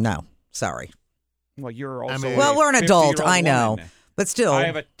not. No. Sorry. Well, you're also mean- Well, we're an adult. 50-year-old I know. woman. But still, I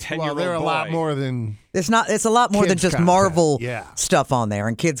have a 10-year-old Well, they're a lot boy. more than. it's a lot more than Kids just content, Marvel yeah. stuff on there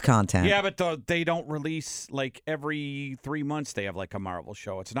and kids content. Yeah, but they don't release, like, every 3 months they have, like, a Marvel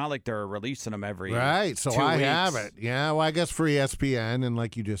show. It's not like they're releasing them every Right, so 2 I weeks. have it. Yeah, well, I guess for ESPN and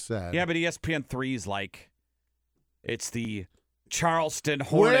like you just said. Yeah, but ESPN3 is like, it's the Charleston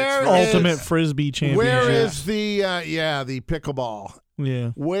Hornets. Where versus- Ultimate Frisbee Championship. Where is the the pickleball? Yeah.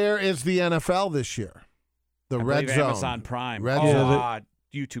 Where is the NFL this year? The I Red believe Zone. Amazon Prime. Red oh, Zone.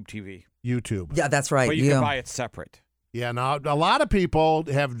 YouTube TV. YouTube. Yeah, that's right. But you can buy it separate. Yeah, now a lot of people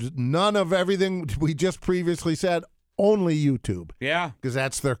have none of everything we just previously said, only YouTube. Yeah. Because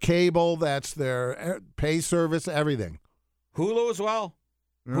that's their cable, that's their pay service, everything. Hulu as well.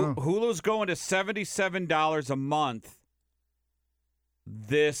 Yeah. Hulu's going to $77 a month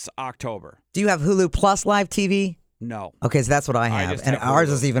this October. Do you have Hulu Plus Live TV? No. Okay, so that's what I have. just And have ours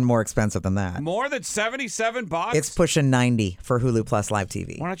Hulu. is even more expensive than that. More than $77? It's pushing 90 for Hulu Plus Live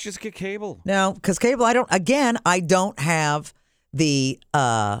TV. Why don't you just get cable? No, because cable, I don't have the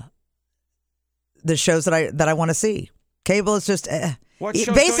shows that I want to see. Cable is just What shows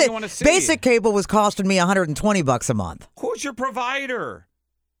don't you want to see? Basic cable was costing me $120 a month. Who's your provider?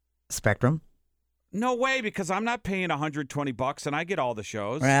 Spectrum. No way, because I'm not paying $120 and I get all the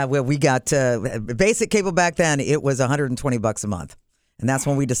shows. Well, we got basic cable back then. It was $120 a month. And that's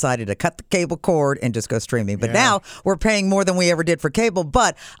when we decided to cut the cable cord and just go streaming. But now we're paying more than we ever did for cable,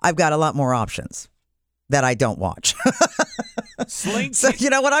 but I've got a lot more options that I don't watch. Sling, So you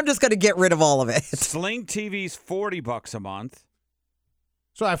know what? I'm just going to get rid of all of it. Sling TV's $40 a month.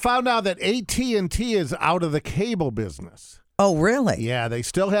 So I found out that AT&T is out of the cable business. Oh, really? Yeah, they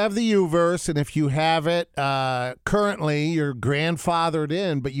still have the U-verse, and if you have it currently, you're grandfathered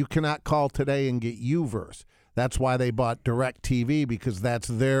in, but you cannot call today and get U-verse. That's why they bought DirecTV, because that's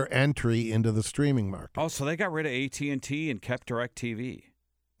their entry into the streaming market. Oh, so they got rid of AT&T and kept DirecTV.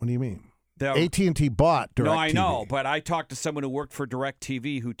 What do you mean? AT&T bought DirecTV. No, I know, but I talked to someone who worked for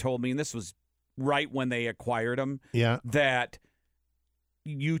DirecTV who told me, and this was right when they acquired them, that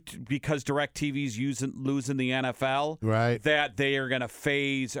because DirecTV's losing the NFL, right, that they are going to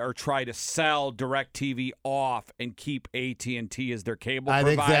phase or try to sell DirecTV off and keep AT&T as their cable provider.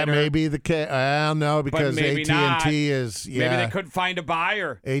 I think that may be the case. I don't know, because AT&T is maybe they couldn't find a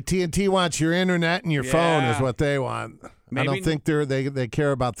buyer. AT&T wants your internet and your phone is what they want. Maybe, I don't think they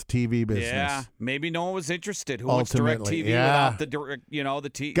care about the TV business. Yeah, maybe no one was interested. Who Ultimately, wants DirecTV without the the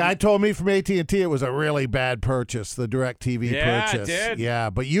TV? Guy told me from AT&T it was a really bad purchase, the DirecTV purchase. Yeah, it did. Yeah,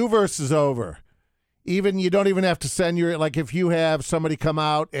 but U-verse is over. You don't even have to send like if you have somebody come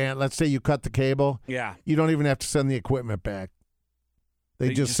out and let's say you cut the cable, you don't even have to send the equipment back.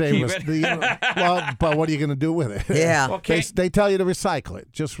 They just say, well, but what are you going to do with it? Yeah. Well, they tell you to recycle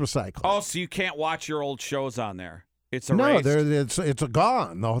it. Just recycle it. Oh, so you can't watch your old shows on there. It's erased. No, it's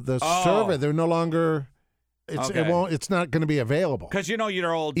gone. The server, they're no longer. It's not going to be available. Because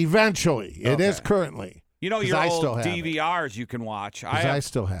your old. Eventually, it is currently. Your old DVRs you can watch. I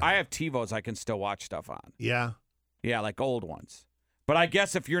still have. I have TiVos I can still watch stuff on. Yeah. Yeah, like old ones. But I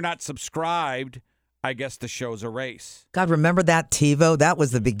guess if you're not subscribed, I guess the show's erased. God, remember that TiVo? That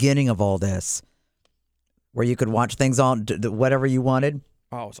was the beginning of all this, where you could watch things on whatever you wanted.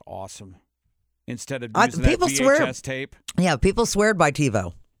 Oh, it was awesome. Instead of using that VHS tape. Yeah, people swear by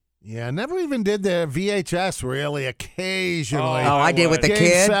TiVo. Yeah, I never even did the VHS really. Occasionally. Oh, I did with the Game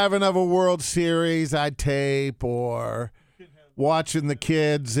kid. 7 of a World Series, I'd tape, or watching the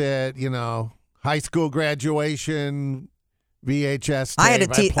kids at, high school graduation VHS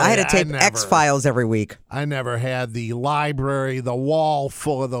tape. I had to tape X-Files every week. I never had the library, the wall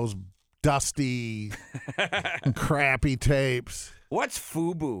full of those dusty, crappy tapes. What's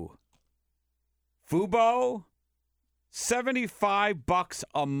FUBU? Fubo, $75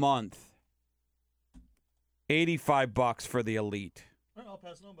 a month, $85 for the elite. I'll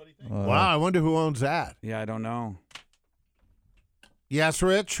pass it on, buddy. Wow, I wonder who owns that. Yeah, I don't know. Yes,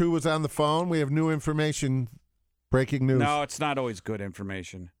 Rich, who was on the phone? We have new information, breaking news. No, it's not always good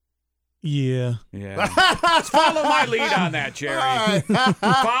information. Yeah. Just follow my lead on that, Jerry.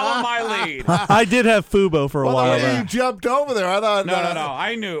 Follow my lead. I did have Fubo for a while. You jumped over there. I thought. No.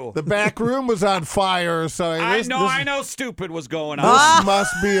 I knew. The back room was on fire. So I know stupid was going on. This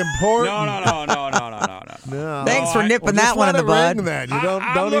must be important. No. Thanks for nipping that one in the bud.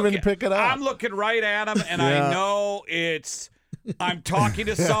 You don't even pick it up. I'm looking right at him, and I know I'm talking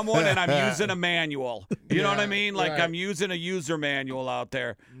to someone and I'm using a manual. You know what I mean? Like I'm using a user manual out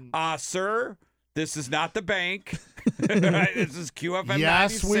there. Sir, this is not the bank. This is QFM96.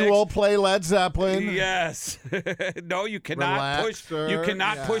 Yes, we will play Led Zeppelin. Yes. No, you cannot push. Sir. You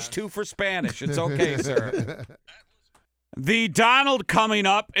cannot push 2 for Spanish. It's okay, sir. The Donald coming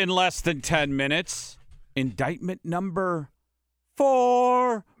up in less than 10 minutes. Indictment number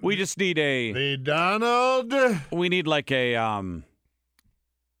 4. We just need the Donald. We need like a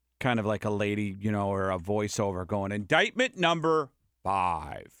kind of like a lady, or a voiceover going. Indictment number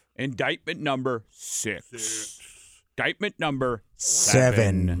 5. Indictment number 6. Indictment number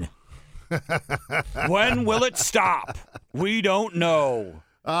 7. When will it stop? We don't know.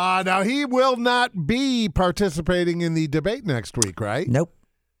 Now he will not be participating in the debate next week, right? Nope.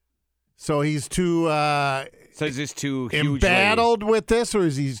 So he's too. Says he's too embattled with this, or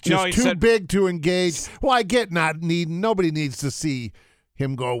is he just too big to engage? Well, I get nobody needs to see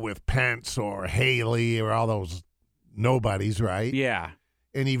him go with Pence or Haley or all those nobodies, right? Yeah.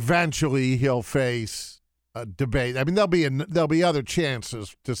 And eventually he'll face a debate. I mean, there'll be other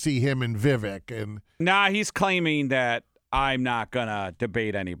chances to see him and Vivek. And he's claiming that I'm not gonna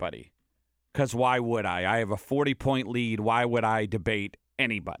debate anybody. Because why would I? I have a 40-point lead. Why would I debate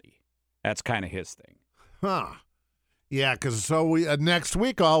anybody? That's kind of his thing. Huh. Yeah, because next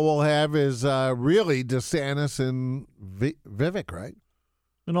week all we'll have is really DeSantis and Vivek, right?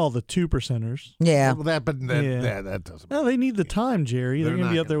 And all the 2%ers. Yeah. Well, that doesn't matter. No, they need the time, Jerry. They're going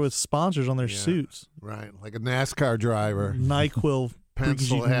to be up there with sponsors on their suits. Right, like a NASCAR driver. NyQuil.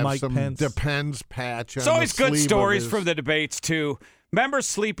 Pence will have Mike some Pence. Depends patch on It's always the good sleeve stories of from the debates, too. Remember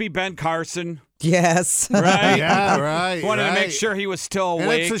Sleepy Ben Carson? Yes. Right? Yeah, right. Wanted to make sure he was still awake.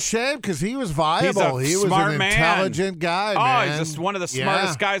 And it's a shame because he was viable. He was smart an man. Intelligent guy, man. He's just one of the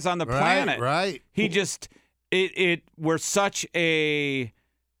smartest guys on the planet. Right. He just, we're such a,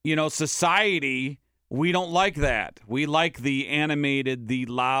 society We don't like that. We like the animated, the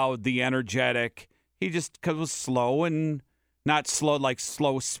loud, the energetic. He just was slow and not slow, like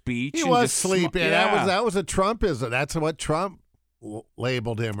slow speech. He and was just sleepy. Yeah. That was a Trumpism. That's what Trump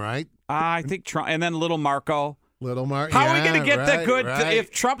labeled him, right? I think Trump, and then Little Marco. Little Mark. How are we going to get the right, good? right.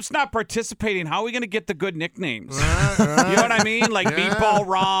 If Trump's not participating, how are we going to get the good nicknames? Right. You know what I mean? Like Yeah. Meatball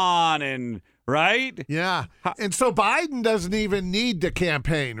Ron and right? Yeah. And so Biden doesn't even need to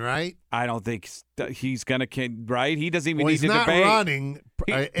campaign, right? I don't think he's going to, right? He doesn't even Well, need he's to not debate. running.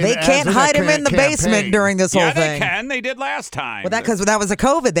 They can't hide him in the basement during this whole Yeah, thing. they can. They did last time. Well, because that was a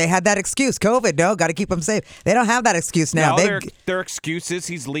COVID. They had that excuse. COVID, no, got to keep them safe. They don't have that excuse now. No, their excuse is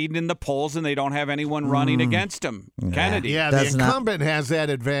he's leading in the polls and they don't have anyone running against him. Kennedy. Yeah, the incumbent has that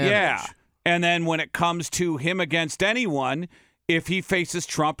advantage. Yeah. And then when it comes to him against anyone, if he faces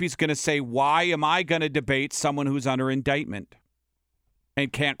Trump, he's going to say, why am I going to debate someone who's under indictment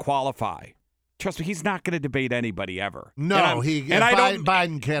and can't qualify? Trust me, he's not going to debate anybody ever. No,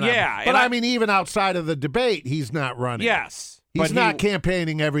 Biden cannot. Yeah. But I mean, even outside of the debate, he's not running. Yes. He's not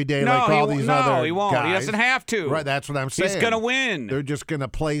campaigning every day like all these other No, he won't. guys. He doesn't have to. Right, that's what I'm saying. He's going to win. They're just going to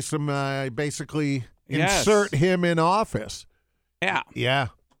place him, basically Yes. insert him in office. Yeah. Yeah.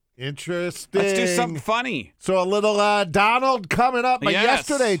 Interesting. Let's do something funny. So a little Donald coming up. But Yes.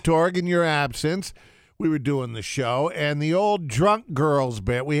 yesterday, Torg, in your absence, we were doing the show, and the old drunk girls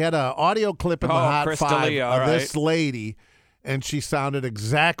bit, we had an audio clip in the Hot Chris Five D'Elia, of all this lady, and she sounded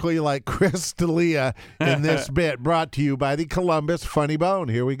exactly like Chris D'Elia in this bit, brought to you by the Columbus Funny Bone.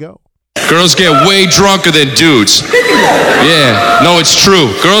 Here we go. Girls get way drunker than dudes. Yeah, no, it's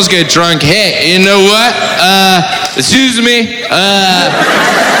true. Girls get drunk. Hey, you know what? Excuse me.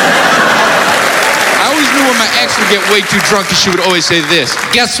 I always knew when my ex would get way too drunk, she would always say this.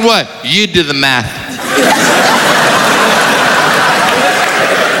 Guess what? You did the math.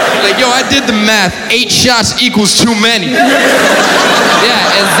 Like, yo, I did the math. 8 shots equals too many.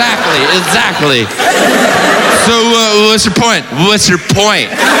 Yeah, exactly. So, what's your point?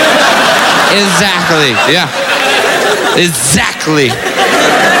 Exactly. Yeah. Exactly.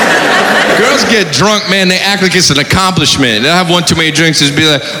 Girls get drunk, man. They act like it's an accomplishment. They'll have one too many drinks and just be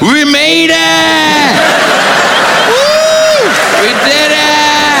like, we made it! Woo! We did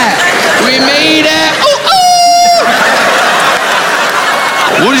it! We made it! Ooh, ooh!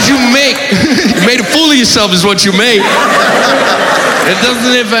 What did you make? You made a fool of yourself is what you made. It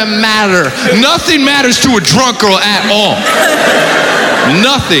doesn't even matter. Nothing matters to a drunk girl at all.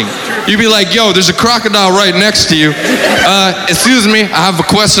 Nothing. You'd be like, yo, there's a crocodile right next to you. Excuse me, I have a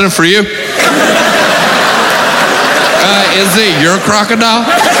question for you. Is it your crocodile?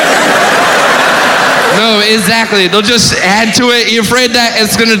 No, exactly. They'll just add to it. You afraid that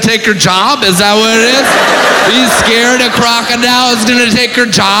it's going to take your job? Is that what it is? Are you scared a crocodile is going to take your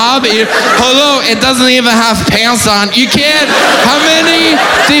job? Hello, it doesn't even have pants on. You can't. How many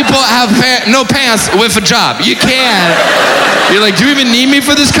people have no pants with a job? You can't. You're like, do you even need me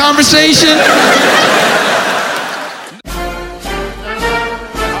for this conversation?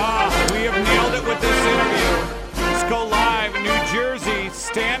 We have nailed it with this interview. Let's go live. New Jersey,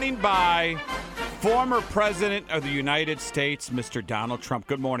 standing by former President of the United States, Mr. Donald Trump.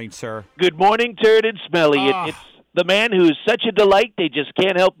 Good morning, sir. Good morning, Turd and Smelly. It's the man who is such a delight, they just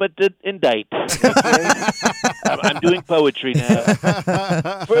can't help but to indict. I'm doing poetry now.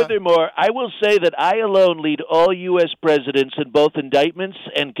 Furthermore, I will say that I alone lead all U.S. presidents in both indictments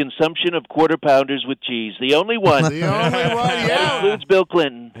and consumption of quarter pounders with cheese. The only one. The only one, That yeah. includes Bill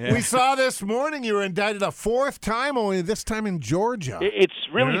Clinton. Yeah. We saw this morning you were indicted a fourth time, only this time in Georgia. It's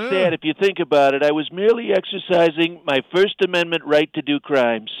really sad if you think about it. I was merely exercising my First Amendment right to do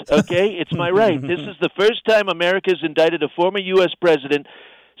crimes. Okay? It's my right. This is the first time America's indicted a former U.S. president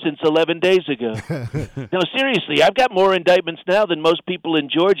since 11 days ago. No, seriously, I've got more indictments now than most people in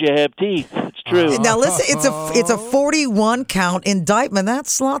Georgia have teeth. It's true. Now listen, it's a 41 count indictment.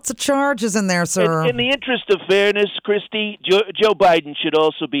 That's lots of charges in there, sir. In the interest of fairness, Christy, Joe Biden should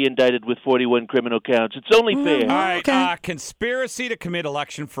also be indicted with 41 criminal counts. It's only fair. All right, conspiracy to commit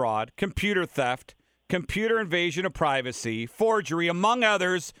election fraud, computer theft, computer invasion of privacy, forgery, among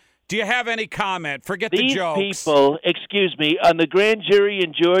others. Do you have any comment? Forget the jokes. These people, excuse me, on the grand jury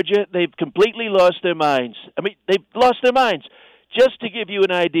in Georgia, they've completely lost their minds. I mean, they've lost their minds. Just to give you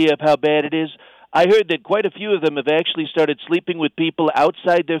an idea of how bad it is, I heard that quite a few of them have actually started sleeping with people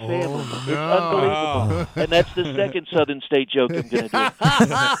outside their family. It's unbelievable. And that's the second Southern state joke I'm going to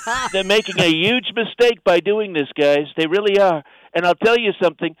do. They're making a huge mistake by doing this, guys. They really are. And I'll tell you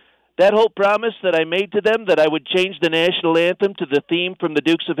something. That whole promise that I made to them that I would change the national anthem to the theme from the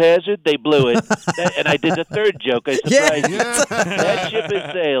Dukes of Hazzard, they blew it. And I did the third joke. I surprised you. That ship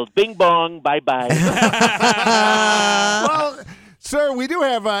has sailed. Bing bong, bye-bye. Well, sir, we do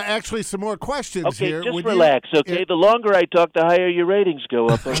have actually some more questions here. Okay, just relax, okay? The longer I talk, the higher your ratings go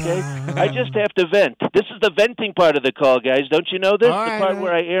up, okay? I just have to vent. This is the venting part of the call, guys. Don't you know this? The part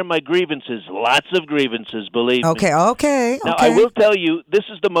where I air my grievances. Lots of grievances, believe me. Okay. Now, I will tell you, this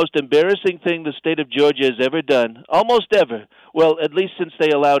is the most embarrassing thing the state of Georgia has ever done. Almost ever. Well, at least since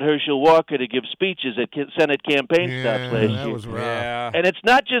they allowed Herschel Walker to give speeches at Senate campaign stops last year. Was rough. Yeah. And it's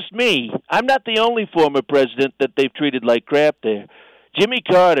not just me. I'm not the only former president that they've treated like crap there. Jimmy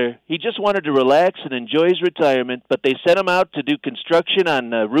Carter, he just wanted to relax and enjoy his retirement, but they sent him out to do construction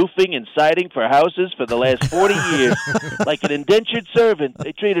on roofing and siding for houses for the last 40 years. Like an indentured servant,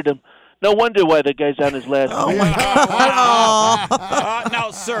 they treated him. No wonder why the guy's on his last name. Now,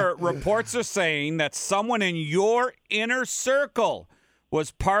 sir, reports are saying that someone in your inner circle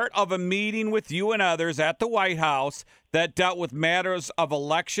was part of a meeting with you and others at the White House that dealt with matters of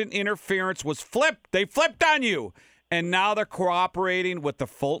election interference. They flipped on you. And now they're cooperating with the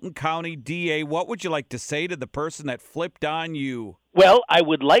Fulton County DA. What would you like to say to the person that flipped on you? Well, I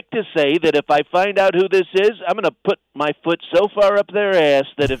would like to say that if I find out who this is, I'm going to put my foot so far up their ass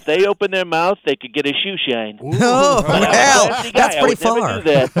that if they open their mouth, they could get a shoe shine. Oh, well, that's pretty far. I would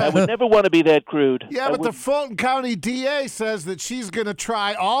never do that. I would never want to be that crude. Yeah, but the Fulton County DA says that she's going to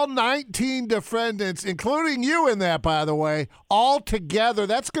try all 19 defendants, including you in that, by the way, all together.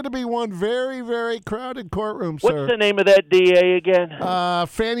 That's going to be one very, very crowded courtroom, sir. What's the name of that DA again?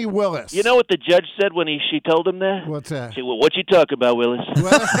 Fannie Willis. You know what the judge said when she told him that? What's that? She said, well, what you talking about, Willis?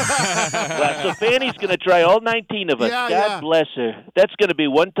 Well, so Fanny's going to try all 19 of us. God bless her. That's going to be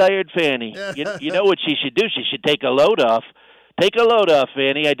one tired Fanny. You know what she should do? She should take a load off. Take a load off,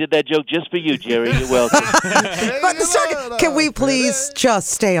 Fanny. I did that joke just for you, Jerry. You're welcome. But, sir, can we please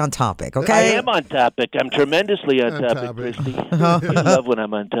just stay on topipic, okay? I am on topic. I'm tremendously on topic, Christy. You love when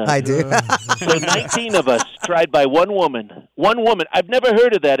I'm on topic. I do. So 19 of us tried by one woman. One woman. I've never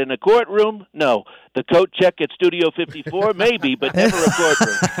heard of that in a courtroom. No. The coat check at Studio 54, maybe, but never a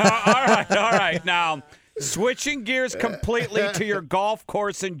courtroom. All right. Now, switching gears completely to your golf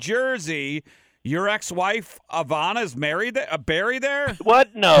course in Jersey. Your ex-wife, Ivana, is buried there?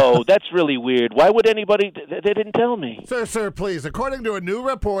 What? No, that's really weird. Why would anybody? They didn't tell me. Sir, please. According to a new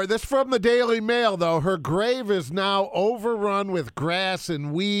report, this from the Daily Mail, though, her grave is now overrun with grass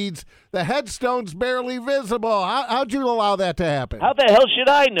and weeds. The headstone's barely visible. How'd you allow that to happen? How the hell should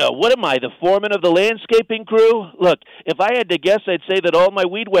I know? What am I, the foreman of the landscaping crew? Look, if I had to guess, I'd say that all my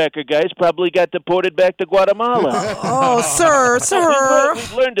weed whacker guys probably got deported back to Guatemala. Oh, sir.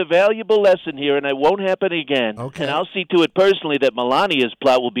 We've learned a valuable lesson here, and it won't happen again. Okay. And I'll see to it personally that Melania's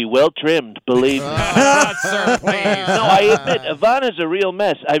plot will be well trimmed, believe me. Sir, please. No, I admit, Ivana's a real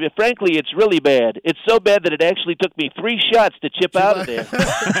mess. Frankly, it's really bad. It's so bad that it actually took me 3 shots to chip out of there.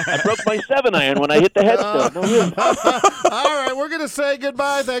 I broke my 7-iron when I hit the headstone. No, really. All right, we're going to say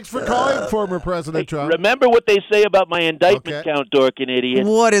goodbye. Thanks for calling, former President Trump. Remember what they say about my indictment count, dork and idiot.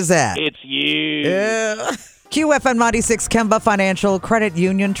 What is that? It's you. Yeah. QFN 96 Kemba Financial Credit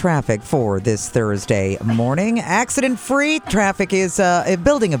Union traffic for this Thursday morning. Accident-free traffic is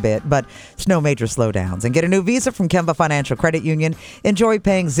building a bit, but there's no major slowdowns. And get a new Visa from Kemba Financial Credit Union. Enjoy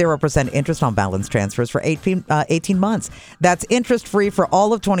paying 0% interest on balance transfers for 18 months. That's interest-free for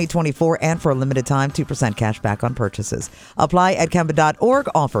all of 2024 and for a limited time, 2% cash back on purchases. Apply at Kemba.org.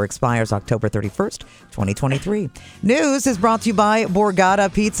 Offer expires October 31st, 2023. News is brought to you by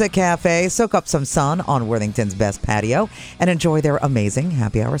Borgata Pizza Cafe. Soak up some sun on Worthington's best patio and enjoy their amazing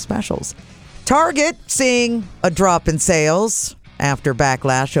happy hour specials. Target seeing a drop in sales after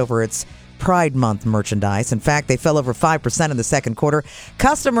backlash over its Pride Month merchandise. In fact, they fell over 5% in the second quarter.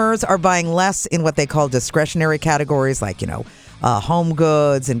 Customers are buying less in what they call discretionary categories like, home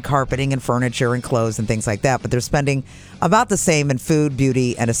goods and carpeting and furniture and clothes and things like that. But they're spending about the same in food,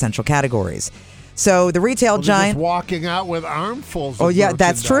 beauty, and essential categories. So the retail giant just walking out with armfuls. Oh, yeah,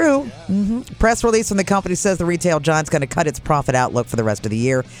 that's true. Mm-hmm. Press release from the company says the retail giant's going to cut its profit outlook for the rest of the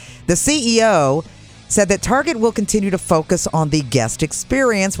year. The CEO said that Target will continue to focus on the guest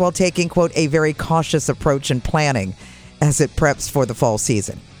experience while taking, quote, a very cautious approach in planning as it preps for the fall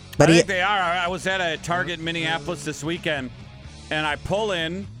season. But I think they are. I was at a Target in Minneapolis this weekend, and I pull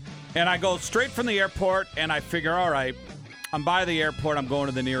in, and I go straight from the airport, and I figure, all right, I'm by the airport. I'm going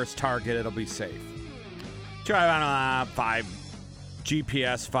to the nearest Target. It'll be safe. Drive on 5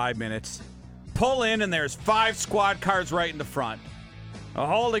 minutes. Pull in, and there's 5 squad cars right in the front. Oh,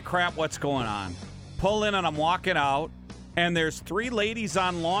 holy crap, what's going on? Pull in, and I'm walking out, and there's 3 ladies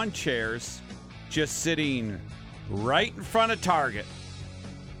on lawn chairs just sitting right in front of Target.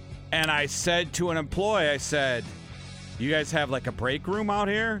 And I said to an employee, I said, you guys have like a break room out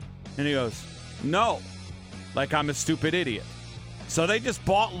here? And he goes, no. Like I'm a stupid idiot. So they just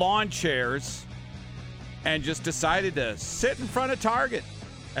bought lawn chairs and just decided to sit in front of Target.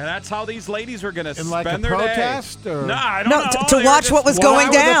 And that's how these ladies were going to spend like a their protest, day. Or? No, I don't know. To watch what was going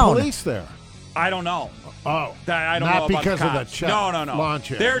down. Why were the police there? I don't know. Oh. I don't not know about because the of the cops. No. lawn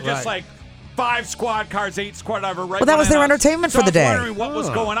chair. They're just right. like 5 squad cars, 8 squad, whatever. Right. Well, that was their entertainment for the day. I was wondering what was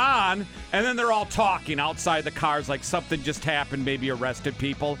going on, and then they're all talking outside the cars like something just happened, maybe arrested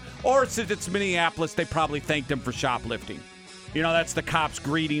people. Or since it's Minneapolis, they probably thanked them for shoplifting. You know, that's the cops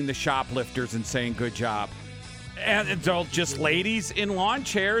greeting the shoplifters and saying good job. And it's all just ladies in lawn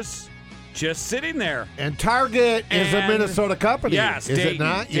chairs just sitting there. And Target is a Minnesota company. Yes, is Dayton, it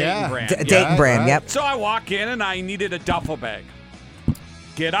not? Dayton brand. Dayton brand, yep. So I walk in and I needed a duffel bag.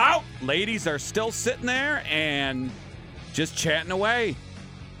 Get out. Ladies are still sitting there and just chatting away.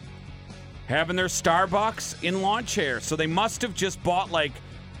 Having their Starbucks in lawn chairs. So they must have just bought like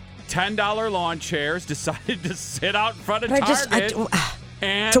 $10 lawn chairs, decided to sit out in front of Target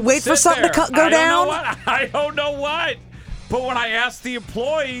and to wait for something there. to go down? I don't know what. But when I asked the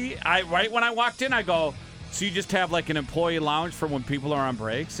employee, right when I walked in, I go, so you just have like an employee lounge for when people are on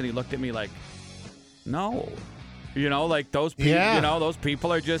breaks? And he looked at me like, no. You know, like those people, those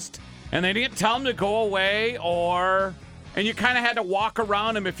people are just, and they didn't tell them to go away and you kind of had to walk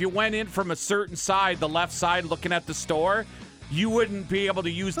around them. If you went in from a certain side, the left side looking at the store, you wouldn't be able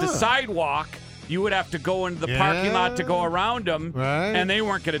to use the sidewalk. You would have to go into the parking lot to go around them, and they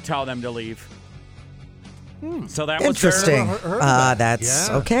weren't going to tell them to leave. So that was interesting. That's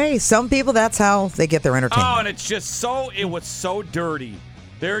okay. Some people, that's how they get their entertainment. Oh, and it's just it was so dirty.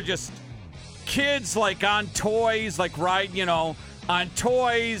 They're just kids like on toys, like on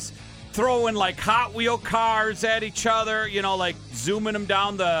toys, throwing like Hot Wheel cars at each other, like zooming them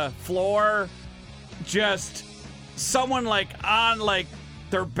down the floor. Just someone like on like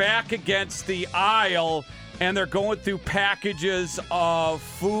their back against the aisle and they're going through packages of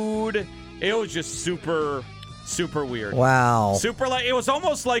food. It was just super, super weird. Wow. Super it was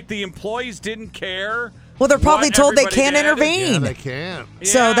almost like the employees didn't care. Well, they're probably told they can't intervene. Yeah, they can't.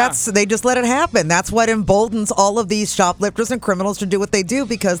 So they just let it happen. That's what emboldens all of these shoplifters and criminals to do what they do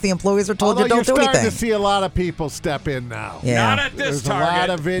because the employees are told Although you don't do anything. You're starting to see a lot of people step in now. Yeah. Not at this There's Target. a lot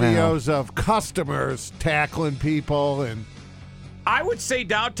of videos of customers tackling people and I would say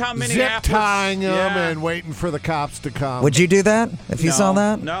downtown Minneapolis. Zip tying them and waiting for the cops to come. Would you do that if you saw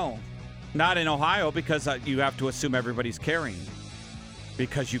that? No. Not in Ohio because you have to assume everybody's carrying.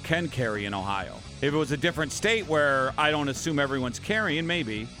 Because you can carry in Ohio. If it was a different state where I don't assume everyone's carrying,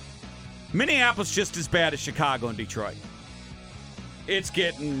 maybe. Minneapolis just as bad as Chicago and Detroit. It's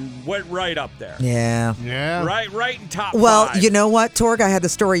getting right up there. Yeah. Yeah. Right in top Well, 5. you know what, Torg? I had the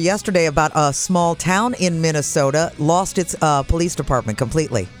story yesterday about a small town in Minnesota lost its police department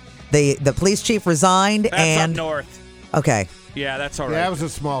completely. The police chief resigned That's up north. Okay. Yeah, that's all right. Yeah, that was a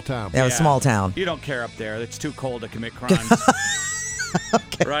small town. That was a small town. You don't care up there. It's too cold to commit crimes.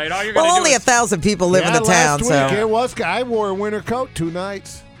 Okay. Right? All you're gonna Well, do only is 1,000 people live in the town. Last week it was. I wore a winter coat 2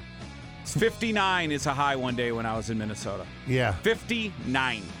 nights. 59 is a high one day when I was in Minnesota. Yeah.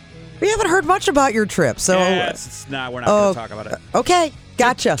 59. We haven't heard much about your trip, so we're not going to talk about it. Okay,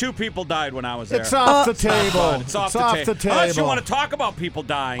 gotcha. Two people died when I was there. It's off the table. It's off the table. Unless you want to talk about people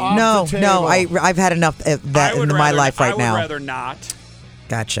dying. No, I've had enough of that in my life right now. I would rather not.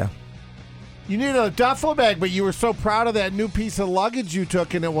 Gotcha. You needed a duffel bag, but you were so proud of that new piece of luggage you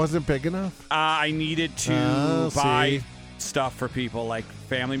took, and it wasn't big enough. I needed to buy stuff for people, like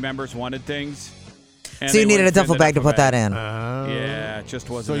family members wanted things. So you needed a duffel bag to put that in. Yeah, it just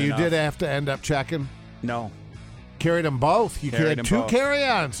wasn't So you enough. did have to end up checking? No. Carried them both. You Carried had them 2 both.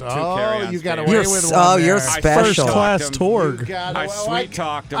 carry-ons. Carry-ons, you got baby. away with one. Oh, you're there. special. First class Torg. I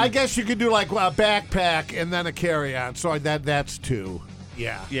sweet-talked them. I guess you could do like a backpack and then a carry-on. So that's 2.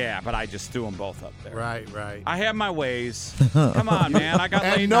 Yeah. Yeah, but I just threw them both up there. Right. I have my ways. Come on, man. I got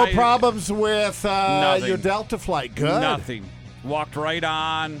And late no night. problems with Nothing. your Delta flight. Good. Nothing. Walked right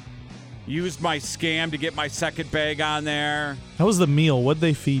on. Used my scam to get my second bag on there. How was the meal? What'd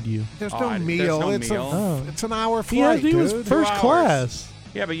they feed you? There's no meal. There's no meal. It's an hour Yeah, flight, dude, it was dude. first 2 hours. class.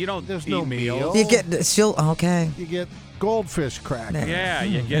 Yeah, but you don't There's eat no meals. meal. You get okay. You get goldfish cracker. Yeah,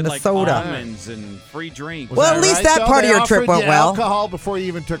 you get And the like soda. almonds and free drinks. Well, at least that though? part of They your trip offered went you well. alcohol before you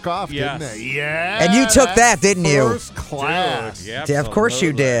even took off, Yes. didn't they? Yeah. And you took that, didn't you? First class. Dude, Yeah, of course you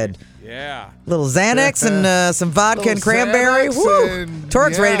absolutely. did. Yeah. Little Xanax and some vodka Little and cranberry. Xanax Woo! and-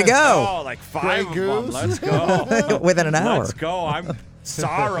 Torg's ready to yes. go Oh, like 5 of Grey them. Goose. Let's go. within an hour. Let's go.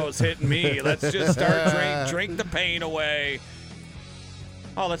 Sorrow's hitting me. Let's just start drink the pain away.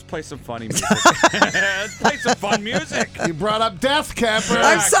 Oh, let's play some funny music. Let's play some fun music. You brought up Death Camper.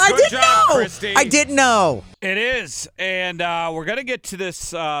 I'm sorry, I Good didn't job, know. Christy. I didn't know. It is. And we're going to get to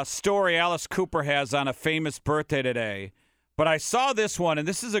this story Alice Cooper has on a famous birthday today. But I saw this one, and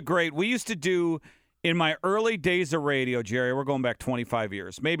this is a great. We used to do, in my early days of radio, Jerry, we're going back 25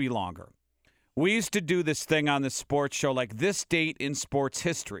 years, maybe longer. We used to do this thing on the sports show, like this date in sports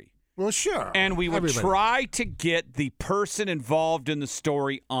history. Well, sure. And we would Everybody. try to get the person involved in the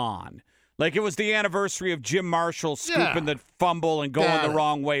story on. Like it was the anniversary of Jim Marshall scooping the fumble and going the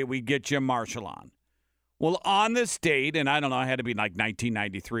wrong way. We'd get Jim Marshall on. Well, on this date, and I don't know, it had to be like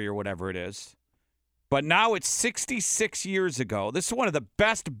 1993 or whatever it is. But now it's 66 years ago. This is one of the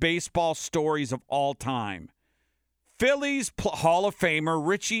best baseball stories of all time. Phillies Hall of Famer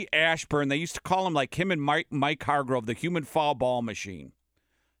Richie Ashburn, they used to call him like him and Mike Hargrove, the human foul ball machine.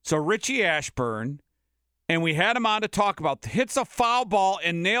 So Richie Ashburn, and we had him on to talk about, hits a foul ball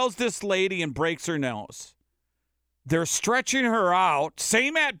and nails this lady and breaks her nose. They're stretching her out.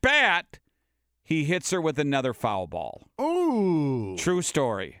 Same at bat. He hits her with another foul ball. Ooh. True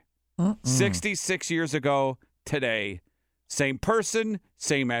story. 66 years ago today. Same person,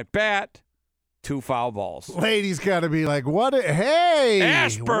 same at bat, 2 foul balls. Lady's got to be like, what? Hey.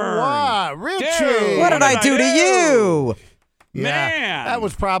 Ashburn. What? Richie. Dude, What did I do to you? Yeah, Man. that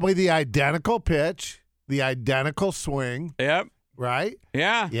was probably the identical pitch, the identical swing, Yep. right?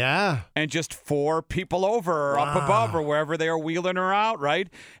 Yeah. Yeah. And just 4 people over or up above or wherever they are wheeling her out, right?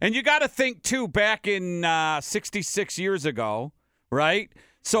 And you got to think, too, back in 66 years ago, right?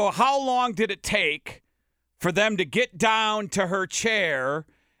 So how long did it take for them to get down to her chair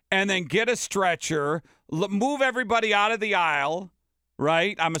and then get a stretcher, move everybody out of the aisle,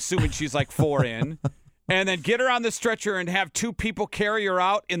 right? I'm assuming she's like 4 in. And then get her on the stretcher and have 2 people carry her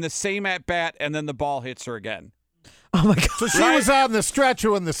out in the same at-bat, and then the ball hits her again. Oh, my God. So she was on the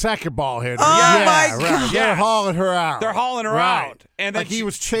stretcher when the second ball hit her. Oh, my right. God. They're hauling her out. They're hauling her Right. out. And then like he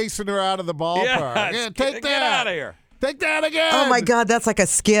was chasing her out of the ballpark. Yes, Yeah, take get that out of here. Take that again. Oh, my God. That's like a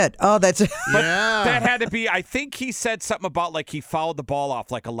skit. Oh, that's. Yeah. That had to be, I think he said something about like he fouled the ball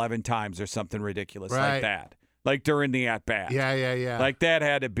off like 11 times or something ridiculous Right. like that. Like during the at-bat. Yeah. Like that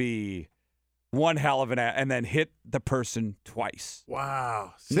had to be one hell of an and then hit the person twice.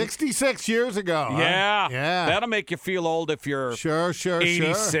 Wow. 66 years ago. Huh? Yeah. Yeah. That'll make you feel old if you're Sure.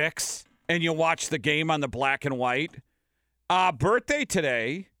 86 and you watch the game on the black and white. Birthday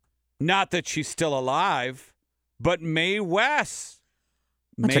today. Not that she's still alive, but Mae West.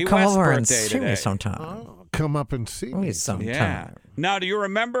 Mae come West's over and birthday see me today. sometime. Oh, come up and see me. Sometime. Yeah. Now, do you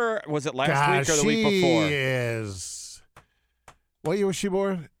remember, was it last Gosh, week or the week she before? is. What year was she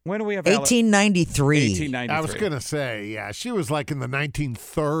born? When do we have 1893. 1893. I was going to say, yeah, she was like in the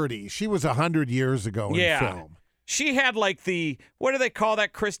 1930s. She was 100 years ago in film. She had like the, what do they call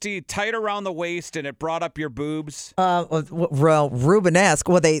that, Christy? Tight around the waist and it brought up your boobs. Well, Rubenesque.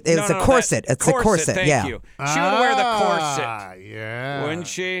 Well, it's a corset. It's a corset. Thank Yeah. you. She would wear the corset. Yeah. Wouldn't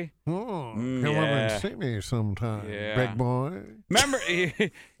she? Come over and see me sometime, big boy. Remember,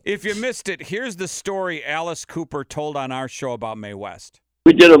 if you missed it, here's the story Alice Cooper told on our show about Mae West.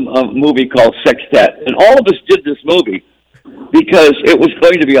 We did a movie called Sextet, and all of us did this movie because it was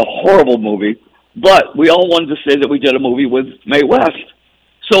going to be a horrible movie, but we all wanted to say that we did a movie with Mae West.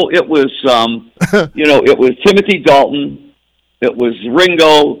 So it was, it was Timothy Dalton, it was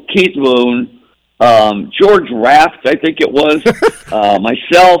Ringo, Keith Moon, George Raft, I think it was,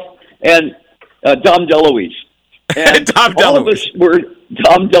 myself, and Dom DeLuise. And all of us were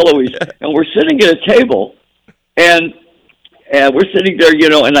Dom DeLuise, and we're sitting at a table, and we're sitting there,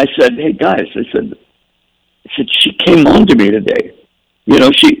 and I said, "Hey guys," I said, she came on to me today.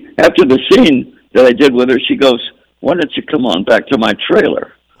 She after the scene that I did with her, she goes, "Why don't you come on back to my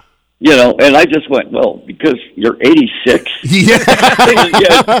trailer?" And I just went, "Well, because you're 86."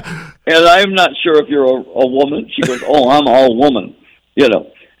 Yeah. And I'm not sure if you're a woman. She goes, "Oh, I'm all woman."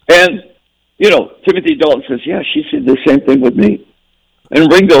 And Timothy Dalton says, "Yeah, she said the same thing with me."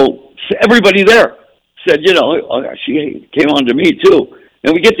 And Ringo, everybody there said, she came on to me too.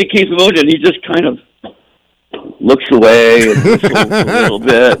 And we get to Keith Moon, and he just kind of looks away and whistles a little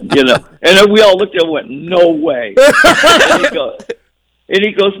bit, And then we all looked at him and went, "No way." And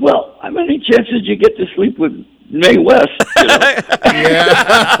he goes, "Well, how many chances did you get to sleep with Mae West. You know?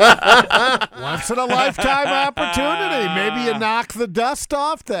 Yeah. Once in a lifetime opportunity. Maybe you knock the dust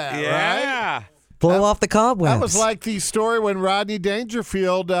off that, right? Blow off the cobwebs. That was like the story when Rodney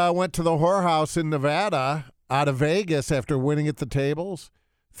Dangerfield went to the whorehouse in Nevada out of Vegas after winning at the tables,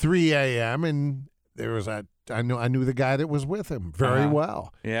 3 a.m. And there was I knew the guy that was with him very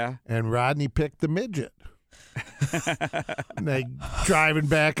well. Yeah. And Rodney picked the midget. And they driving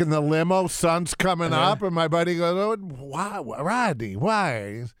back in the limo, sun's coming up, and my buddy goes, "Oh, why, Rodney?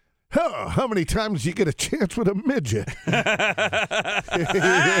 Why? How many times you get a chance with a midget?" You know?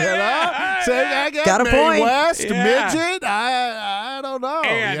 Say, I got a Mae point. West, midget. I don't know.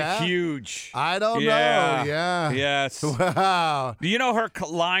 And huge. I don't know. Yeah. Yes. Wow. Do you know her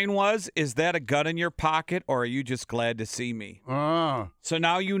line was, "Is that a gun in your pocket, or are you just glad to see me?" So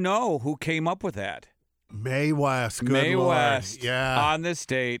now you know who came up with that. Mae West. Good Mae Lord. West. Yeah. On this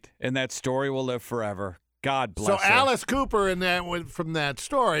date, and that story will live forever. God bless So her. Alice Cooper from that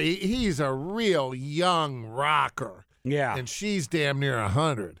story, he's a real young rocker. Yeah. And she's damn near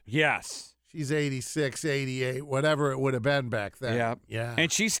 100. Yes. She's 86, 88, whatever it would have been back then. Yeah. Yeah. And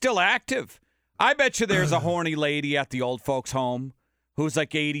she's still active. I bet you there's a horny lady at the old folks' home who's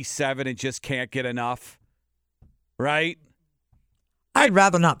like 87 and just can't get enough. Right? I'd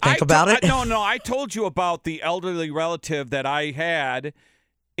rather not think about it. No. I told you about the elderly relative that I had.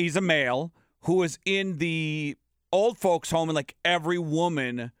 He's a male who was in the old folks' home, and like every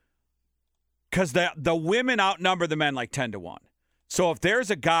woman, because the women outnumber the men like 10-1. So if there's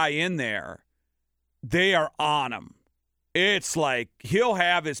a guy in there, they are on him. It's like he'll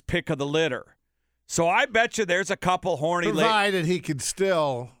have his pick of the litter. So I bet you there's a couple horny provided he could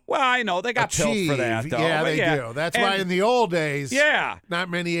still. Well, I know they got pills for that, though. Yeah, they do. That's why in the old days, not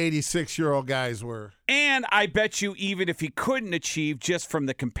many 86-year-old guys were. And I bet you even if he couldn't achieve just from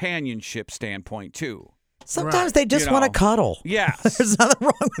the companionship standpoint, too. Sometimes they just want to cuddle. Yes. There's nothing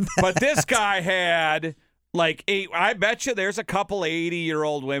wrong with that. But this guy had like 8. I bet you there's a couple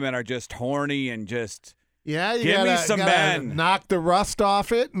 80-year-old women are just horny and just... Yeah, you give gotta, me some men. Knock the rust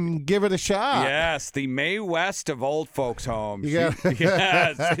off it and give it a shot. Yes, the Mae West of old folks' homes. Yes.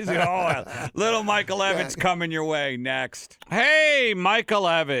 Little Michael Evans coming your way next. Hey, Michael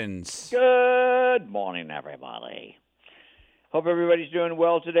Evans. Good morning, everybody. Hope everybody's doing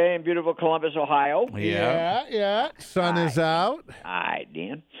well today in beautiful Columbus, Ohio. Yeah. Sun is out. Hi,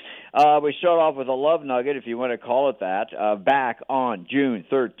 Dan. We start off with a love nugget, if you want to call it that, back on June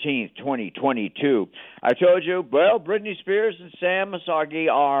 13th, 2022. I told you, well, Britney Spears and Sam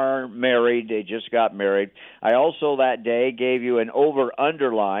Asghari are married. They just got married. I also that day gave you an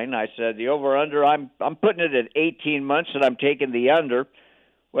over-under line. I said the over-under, I'm putting it at 18 months, and I'm taking the under.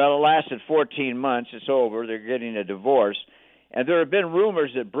 Well, it lasted 14 months. It's over. They're getting a divorce. And there have been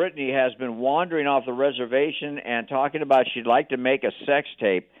rumors that Britney has been wandering off the reservation and talking about she'd like to make a sex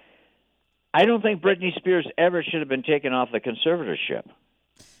tape. I don't think Britney Spears ever should have been taken off the conservatorship.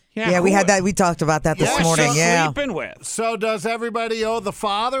 Yeah, we had that. We talked about that this morning. Sleeping with. So does everybody owe the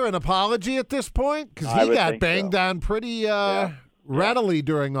father an apology at this point? Because he got banged on pretty readily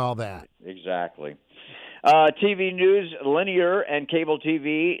during all that. Exactly. TV news, linear and cable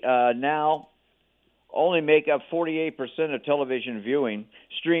TV now only make up 48% of television viewing.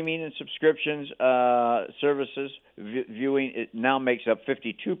 Streaming and subscriptions services viewing it now makes up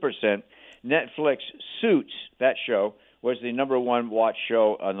 52%. Netflix Suits, that show, was the number one watch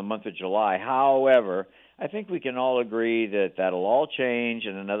show on the month of July. However, I think we can all agree that that'll all change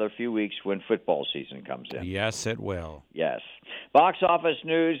in another few weeks when football season comes in. Yes, it will. Yes. Box office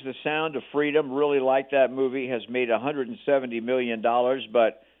news, The Sound of Freedom, really like that movie, has made $170 million,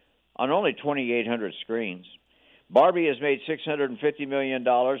 but on only 2,800 screens. Barbie has made $650 million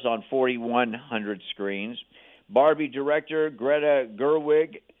on 4,100 screens. Barbie director Greta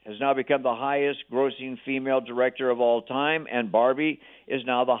Gerwig has now become the highest-grossing female director of all time, and Barbie is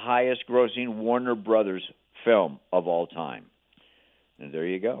now the highest-grossing Warner Brothers film of all time. And there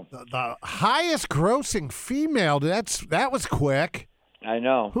you go. The highest-grossing female, that was quick. I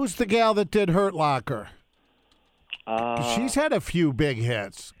know. Who's the gal that did Hurt Locker? She's had a few big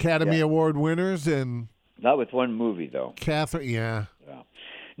hits. Academy Award winners and... Not with one movie, though. Catherine, yeah.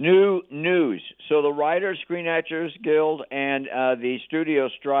 New news. So the Writers, Screen Actors Guild, and the studio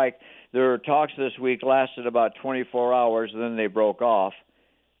strike, their talks this week lasted about 24 hours, and then they broke off.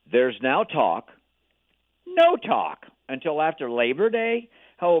 There's now no talk until after Labor Day?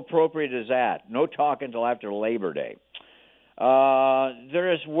 How appropriate is that? No talk until after Labor Day.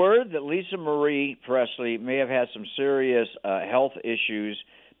 There is word that Lisa Marie Presley may have had some serious health issues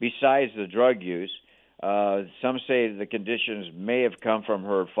besides the drug use. Some say the conditions may have come from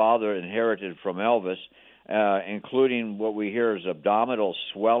her father, inherited from Elvis, including what we hear is abdominal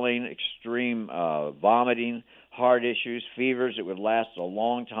swelling, extreme vomiting, heart issues, fevers that would last a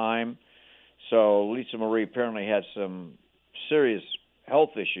long time. So Lisa Marie apparently had some serious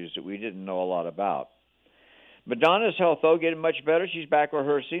health issues that we didn't know a lot about. Madonna's health, though, getting much better. She's back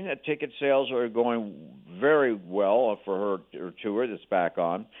rehearsing. Ticket sales are going very well for her tour that's back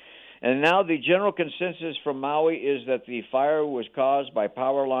on. And now the general consensus from Maui is that the fire was caused by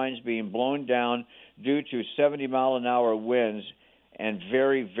power lines being blown down due to 70-mile-an-hour winds and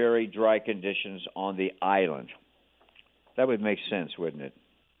very, very dry conditions on the island. That would make sense, wouldn't it?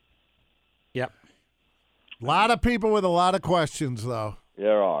 Yep. A lot of people with a lot of questions, though.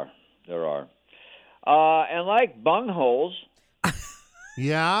 There are. And like bungholes,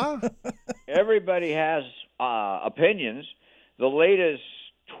 yeah, everybody has opinions. The latest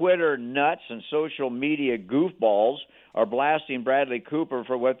Twitter nuts and social media goofballs are blasting Bradley Cooper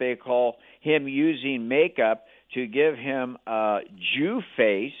for what they call him using makeup to give him Jew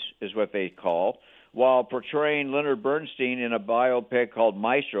face, is what they call, while portraying Leonard Bernstein in a biopic called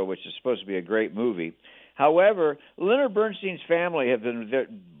Maestro, which is supposed to be a great movie. However, Leonard Bernstein's family have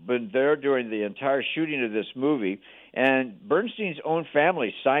been there during the entire shooting of this movie, and Bernstein's own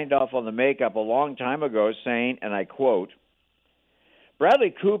family signed off on the makeup a long time ago, saying, and I quote,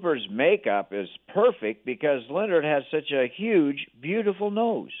 "Bradley Cooper's makeup is perfect because Leonard has such a huge, beautiful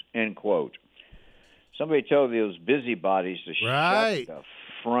nose," end quote. Somebody told those busybodies to shut the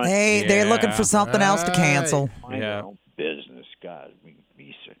front. Hey, they're looking for something else to cancel. Mind their own business, God.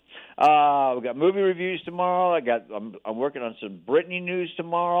 We got movie reviews tomorrow. I'm working on some Britney news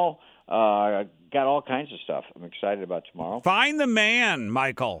tomorrow. I got all kinds of stuff. I'm excited about tomorrow. Find the man,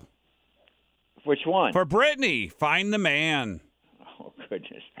 Michael. Which one? For Britney. Find the man. Oh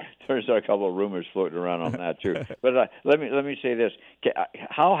goodness, there's a couple of rumors floating around on that too. But let me say this: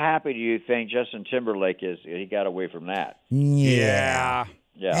 how happy do you think Justin Timberlake is that he got away from that? Yeah.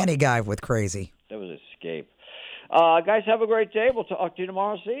 Any guy with crazy. That was an escape. Guys, have a great day. We'll talk to you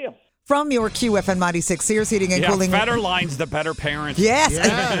tomorrow. See you. From your QFN96 Sears Heating and Cooling. Federline's the better parent. Yes.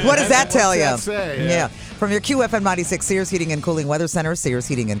 What does that tell you? Say? Yeah. From your QFN96 Sears Heating and Cooling Weather Center, Sears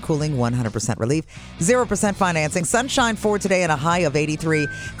Heating and Cooling, 100% relief, 0% financing. Sunshine for today and a high of 83.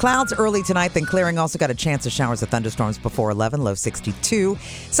 Clouds early tonight, then clearing. Also got a chance of showers or thunderstorms before 11, low 62.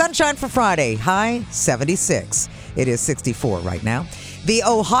 Sunshine for Friday, high 76. It is 64 right now. The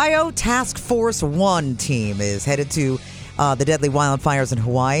Ohio Task Force 1 team is headed to the deadly wildfires in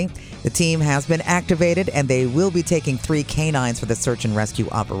Hawaii. The team has been activated, and they will be taking 3 canines for the search and rescue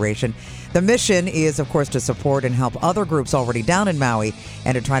operation. The mission is, of course, to support and help other groups already down in Maui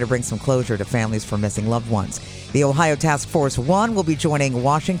and to try to bring some closure to families for missing loved ones. The Ohio Task Force 1 will be joining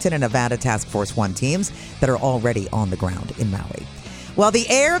Washington and Nevada Task Force 1 teams that are already on the ground in Maui. Well, the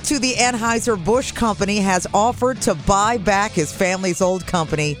heir to the Anheuser-Busch company has offered to buy back his family's old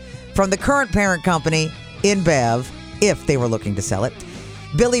company from the current parent company, InBev, if they were looking to sell it.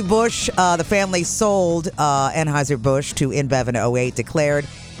 Billy Bush, the family sold Anheuser-Busch to InBev in 2008, declared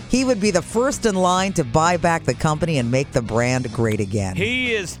he would be the first in line to buy back the company and make the brand great again.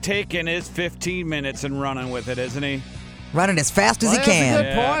 He is taking his 15 minutes and running with it, isn't he? Running as fast as he can. That's a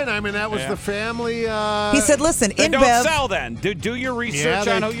good point. I mean, that was the family. He said, listen, then InBev. Don't sell then. Do your research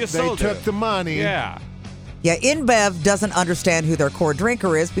on who you sold to. They took the money. Yeah. Yeah, InBev doesn't understand who their core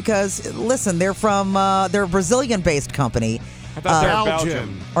drinker is because, listen, they're a Brazilian-based company. I thought they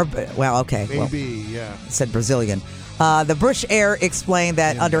were Belgian. Okay. Maybe, yeah. Said Brazilian. The Bush heir explained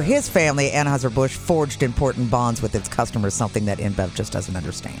that under his family, Anheuser-Busch forged important bonds with its customers, something that InBev just doesn't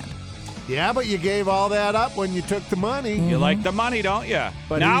understand. Yeah, but you gave all that up when you took the money. You like the money, don't you?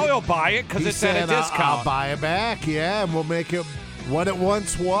 But now he'll buy it because it's at a discount. I'll buy it back, and we'll make it what it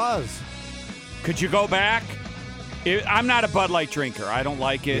once was. Could you go back? I'm not a Bud Light drinker. I don't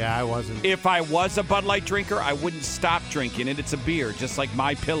like it. Yeah, I wasn't. If I was a Bud Light drinker, I wouldn't stop drinking it. It's a beer, just like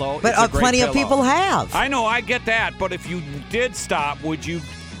My Pillow. But it's a great plenty pillow. of people have. I know, I get that. But if you did stop, would you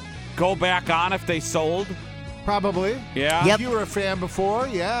go back on if they sold? Probably. Yeah? Yep. If you were a fan before,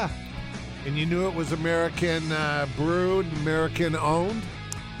 yeah. And you knew it was American brewed, American owned.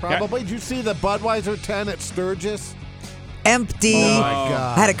 Probably. Did you see the Budweiser 10 at Sturgis? Empty. Oh, my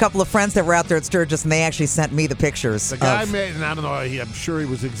God. I had a couple of friends that were out there at Sturgis, and they actually sent me the pictures. The guy made, and I don't know, I'm sure he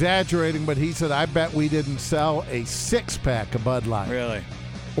was exaggerating, but he said, I bet we didn't sell a 6-pack of Bud Light. Really?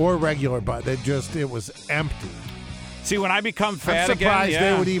 Or regular Bud. It was empty. See, when I become fat I'm surprised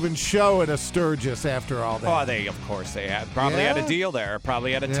again, they would even show at a Sturgis after all that. Oh, of course they had. Probably had a deal there.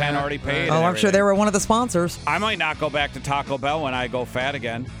 Probably had a 10 already paid. Oh, I'm sure they were one of the sponsors. I might not go back to Taco Bell when I go fat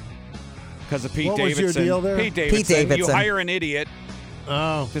again. Because of Pete What Davidson. was your deal there? Pete Davidson. Pete Davidson. You hire an idiot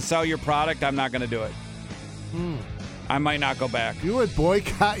to sell your product, I'm not going to do it. I might not go back. You would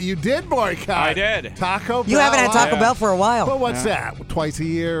boycott. You did boycott. I did. Taco Bell. You haven't had Taco Bell for a while. Well, what's that? Twice a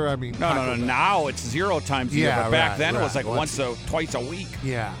year? I mean, No. Now it's 0 times a year. Yeah, But back right, then it was right. like twice a week.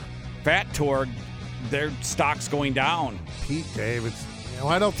 Yeah. Fat Torg, their stock's going down. Pete Davidson. Well,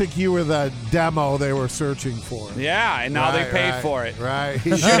 I don't think you were the demo they were searching for. Yeah, and now they paid for it. Right.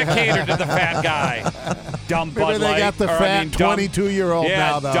 Should have catered to the fat guy. Dumb Bud Maybe they Light, got the or, fat 22-year-old yeah,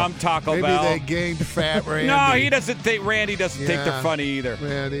 now, though. dumb Taco Maybe Bell. they gained fat Randy. No, he doesn't think Randy doesn't think they're funny either.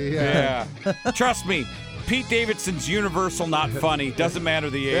 Randy, yeah. Trust me, Pete Davidson's universal not funny. Doesn't matter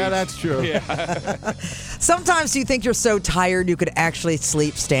the age. Yeah, that's true. Yeah. Sometimes you think you're so tired you could actually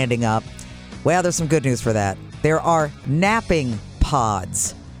sleep standing up. Well, there's some good news for that. There are napping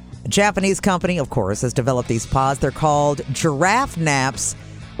pods. A Japanese company, of course, has developed these pods. They're called giraffe naps,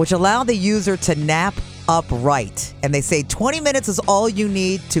 which allow the user to nap upright. And they say 20 minutes is all you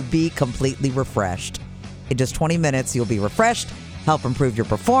need to be completely refreshed. In just 20 minutes, you'll be refreshed, help improve your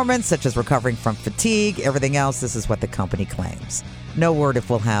performance, such as recovering from fatigue, everything else. This is what the company claims. No word if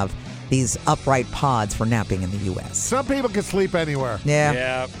we'll have these upright pods for napping in the U.S. Some people can sleep anywhere.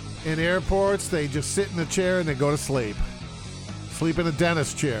 Yeah. In airports, they just sit in the chair and they go to sleep. Sleep in a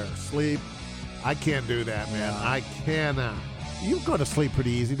dentist chair. Sleep. I can't do that, man. I cannot. You go to sleep pretty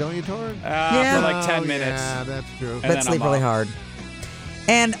easy, don't you, Torg? For like 10 minutes. Yeah, that's true. But sleep really hard.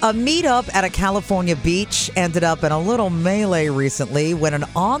 And a meetup at a California beach ended up in a little melee recently when an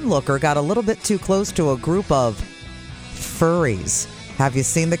onlooker got a little bit too close to a group of furries. Have you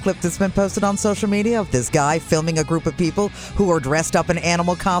seen the clip that's been posted on social media of this guy filming a group of people who are dressed up in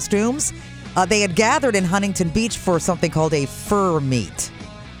animal costumes? They had gathered in Huntington Beach for something called a fur meet.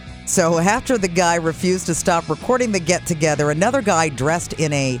 So after the guy refused to stop recording the get-together, another guy dressed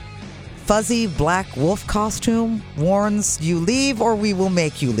in a fuzzy black wolf costume warns, "You leave or we will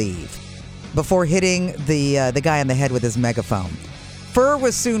make you leave," before hitting the guy on the head with his megaphone. Fur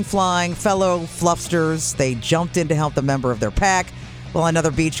was soon flying. Fellow fluffsters, they jumped in to help the member of their pack, while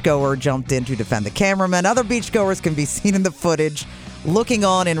another beachgoer jumped in to defend the cameraman. Other beachgoers can be seen in the footage, looking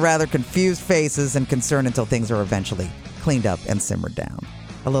on in rather confused faces and concern until things are eventually cleaned up and simmered down.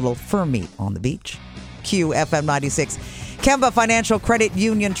 A little fur meet on the beach. QFM96. Kemba Financial Credit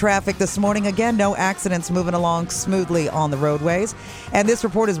Union traffic this morning. Again, no accidents, moving along smoothly on the roadways. And this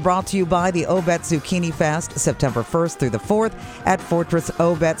report is brought to you by the Obet Zucchini Fest, September 1st through the 4th at Fortress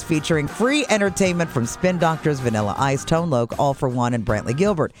Obets, featuring free entertainment from Spin Doctors, Vanilla Ice, Tone Loc, All for One, and Brantley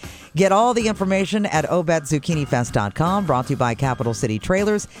Gilbert. Get all the information at obetzucchinifest.com. Brought to you by Capital City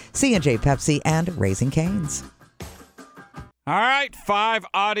Trailers, C&J Pepsi, and Raising Cane's. All right, 5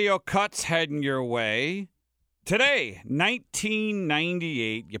 audio cuts heading your way. Today,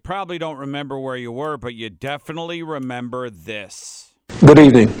 1998. You probably don't remember where you were, but you definitely remember this. Good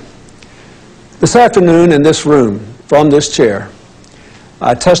evening. This afternoon in this room, from this chair,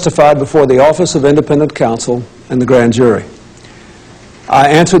 I testified before the Office of Independent Counsel and the grand jury. I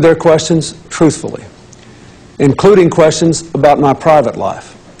answered their questions truthfully, including questions about my private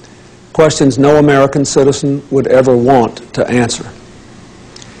life, questions no American citizen would ever want to answer.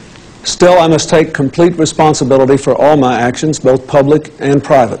 Still, I must take complete responsibility for all my actions, both public and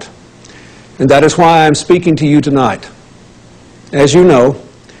private. And that is why I am speaking to you tonight. As you know,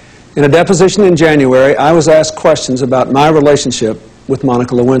 in a deposition in January, I was asked questions about my relationship with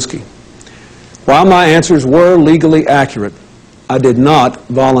Monica Lewinsky. While my answers were legally accurate, I did not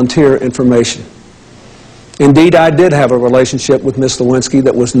volunteer information. Indeed, I did have a relationship with Miss Lewinsky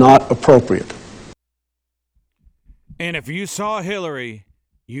that was not appropriate. And if you saw Hillary,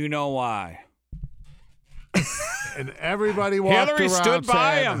 you know why. And everybody walked Hillary around stood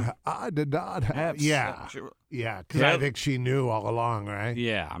by saying, him. I did not have. Yeah. Yeah, because I think she knew all along, right?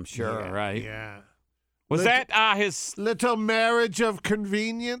 Yeah, I'm sure, right? Yeah. Was that his little marriage of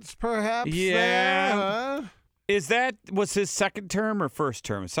convenience, perhaps? Yeah. Was his second term or first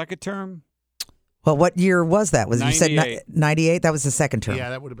term? Second term? Well, what year was that? You said 98. 98? That was the second term. Yeah,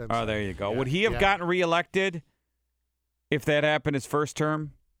 that would have been. Oh, there you go. Yeah, Would he have gotten reelected if that happened his first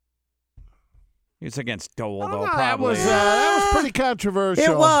term? It's against Dole, though, probably. That was pretty controversial.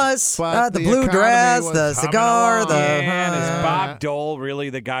 It was. But The blue dress, the cigar, the... And is Bob Dole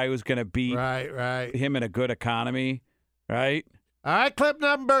really the guy who's going to beat right. him in a good economy, right? All right, clip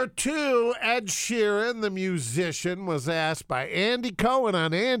number 2. Ed Sheeran, the musician, was asked by Andy Cohen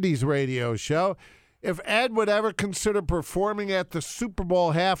on Andy's radio show if Ed would ever consider performing at the Super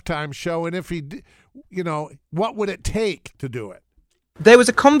Bowl halftime show, and if he, what would it take to do it? There was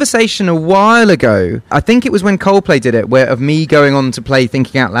a conversation a while ago, I think it was when Coldplay did it, where of me going on to play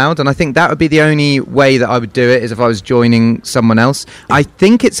Thinking Out Loud, and I think that would be the only way that I would do it is if I was joining someone else. I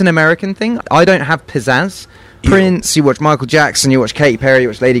think it's an American thing. I don't have pizzazz. Prince, you watch Michael Jackson, you watch Katy Perry, you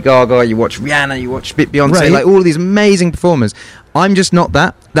watch Lady Gaga, you watch Rihanna, you watch Beyonce, Right. like all of these amazing performers. I'm just not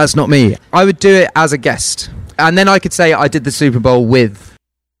that. That's not me. I would do it as a guest. And then I could say I did the Super Bowl with.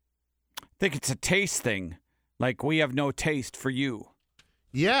 I think it's a taste thing. Like, we have no taste for you.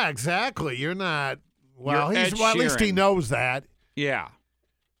 Yeah, exactly. You're not. Well, You're at Ed least he Sheeran. knows that. Yeah.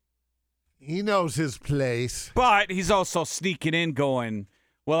 He knows his place. But he's also sneaking in going,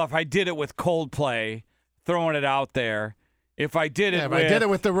 well, if I did it with Coldplay, throwing it out there. If I did it Yeah, if with... I did it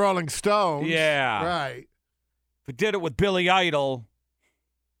with the Rolling Stones. Yeah. Right. If I did it with Billy Idol...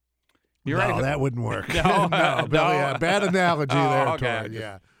 You're No, right. that wouldn't work. No, no, Billy, no. bad analogy there, okay. Torg,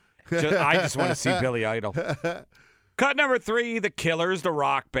 yeah. I just want to see Billy Idol. Cut number 3, The Killers, the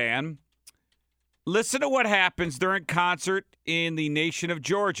rock band. Listen to what happens during concert in the nation of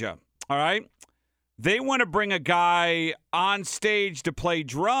Georgia, all right? They want to bring a guy on stage to play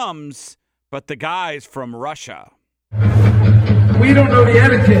drums, but the guy's from Russia. We don't know the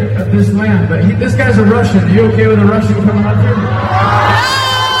etiquette of this land, but this guy's a Russian. Are you okay with a Russian coming up here?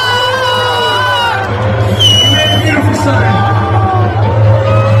 He made a beautiful sign.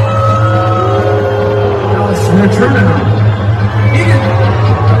 Alice, we're turning on.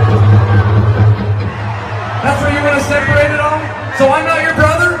 That's where you want to separate it all? So I'm not your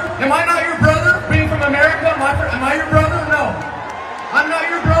brother? Am I not your brother? Being from America, am I your brother? No. I'm not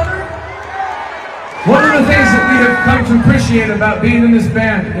your brother? One of the things that we have come to appreciate about being in this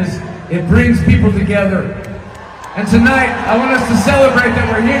band is it brings people together. And tonight, I want us to celebrate that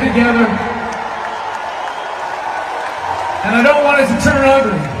we're here together. And I don't want it to turn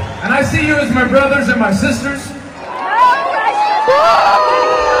ugly. And I see you as my brothers and my sisters.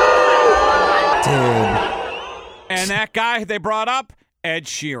 And that guy they brought up, Ed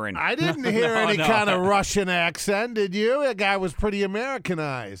Sheeran. I didn't hear any kind of Russian accent, did you? That guy was pretty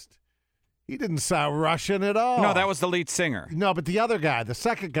Americanized. He didn't sound Russian at all. No, that was the lead singer. No, but the other guy, the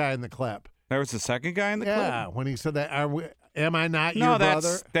second guy in the clip. There was the second guy in the clip? Yeah, when he said that, am I not your brother?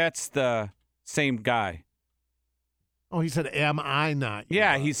 No, that's the same guy. Oh, he said, am I not your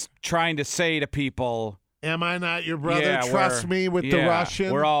brother? He's trying to say to people, am I not your brother? Yeah, Trust me with the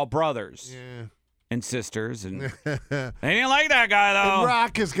Russian. We're all brothers and sisters. And they didn't like that guy, though. And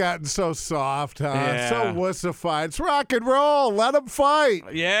rock has gotten so soft, huh? Yeah. So wussified. It's rock and roll. Let them fight.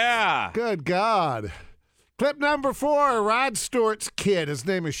 Yeah. Good God. Clip number 4, Rod Stewart's kid. His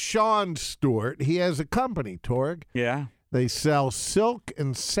name is Sean Stewart. He has a company, Torg. Yeah. They sell silk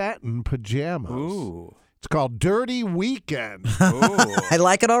and satin pajamas. Ooh. It's called Dirty Weekend. I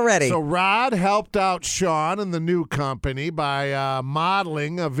like it already. So Rod helped out Sean and the new company by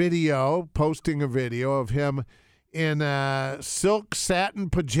modeling a video, posting a video of him in silk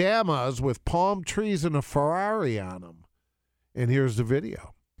satin pajamas with palm trees and a Ferrari on them. And here's the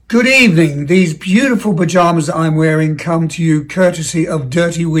video. Good evening. These beautiful pajamas that I'm wearing come to you courtesy of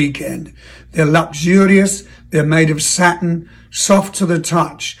Dirty Weekend. They're luxurious. They're made of satin, soft to the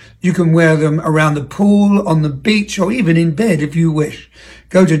touch. You can wear them around the pool, on the beach, or even in bed if you wish.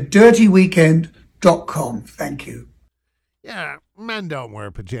 Go to dirtyweekend.com. Thank you. Yeah, men don't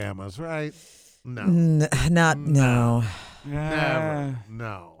wear pajamas, right? No. No. Never.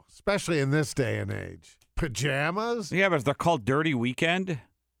 No. Especially in this day and age. Pajamas? Yeah, but if they're called Dirty Weekend, I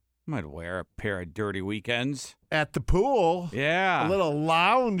might wear a pair of Dirty Weekends. At the pool. Yeah. A little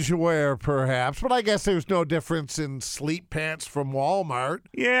lounge wear, perhaps. But I guess there's no difference in sleep pants from Walmart.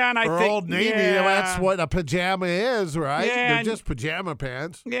 Yeah, and I or think Old Navy. yeah. That's what a pajama is, right? Yeah, They're just pajama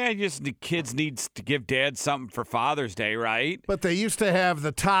pants. Yeah, just the kids needs to give dad something for Father's Day, right? But they used to have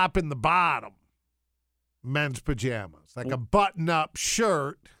the top and the bottom. Men's pajamas. Like a button-up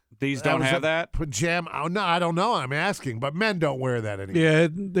shirt. These don't have that? Pajama. Oh, no, I don't know. I'm asking. But men don't wear that anymore. Yeah,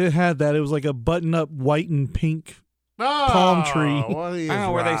 it had that. It was like a button-up white and pink palm tree. Well, he is I don't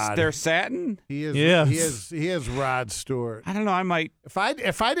know, were Rod. they're satin? He is. Yes. He is Rod Stewart. I don't know. I might. If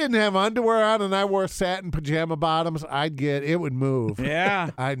I didn't have underwear on and I wore satin pajama bottoms, it would move.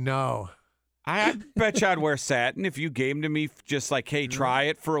 Yeah. I know. I bet you I'd wear satin if you gave them to me just like, hey, try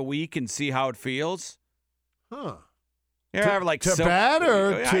it for a week and see how it feels. Huh. Yeah, I have like to silk- bed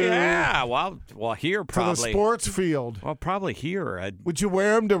or yeah, to yeah. Well, here probably to the sports field. Well, probably here. Would you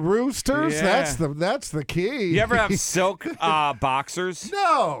wear them to roosters? Yeah. That's the key. You ever have silk boxers?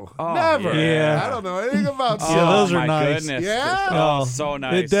 No, Oh, never. yeah. I don't know anything about silk. Yeah, those are my nice. Goodness. Yeah? Oh, so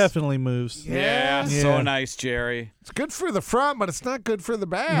nice. It definitely moves. Yeah, Yeah. so nice, Jerry. It's good for the front, but it's not good for the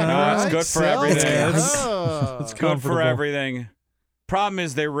back. No, it's right? good for Silk. everything. Yeah, Oh. it's Good for comfortable. everything. Problem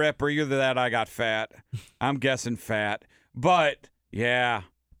is they rip, or either that I got fat. I'm guessing fat. But, yeah,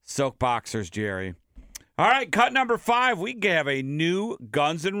 silk boxers, Jerry. All right, cut number 5. We have a new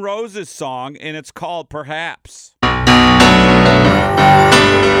Guns N' Roses song, and it's called Perhaps.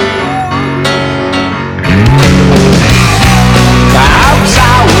 Perhaps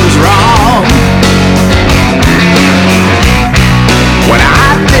I was wrong when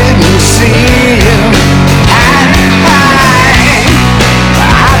I didn't see you.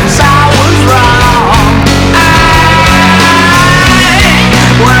 Perhaps I was wrong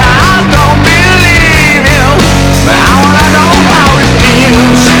when I don't believe you. But I wanna know how it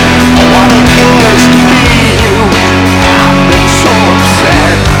feels, what it is to be you. I've been so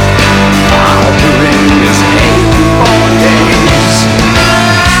upset. I've been this hate for days.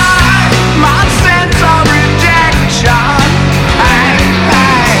 My sense of rejection,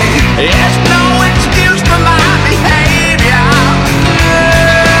 it's no excuse for my behavior.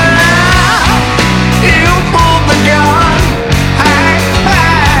 You pulled the gun,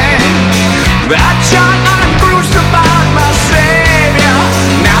 that shot I crucified my savior.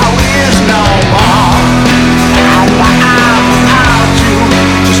 Now is no more. I'm without you,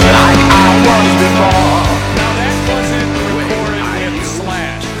 just like I was before. Now, that wasn't recorded with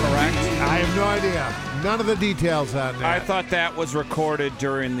Slash, correct? I have no idea. None of the details on that. I thought that was recorded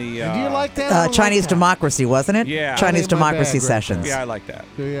during the... Do you like that? I don't Chinese like that. Democracy, wasn't it? Yeah. Chinese That ain't my Democracy bag right sessions. Yeah, I like that.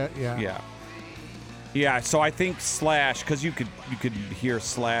 Yeah. Yeah, so I think Slash, because you could hear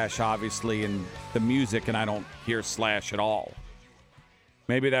Slash, obviously, in the music, and I don't hear Slash at all.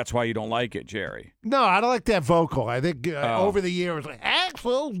 Maybe that's why you don't like it, Jerry. No, I don't like that vocal. I think over the years,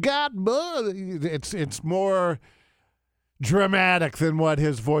 Axel's got blood. It's more dramatic than what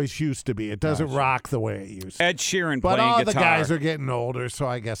his voice used to be. It doesn't rock the way it used to. Ed Sheeran But playing all guitar. the guys are getting older, so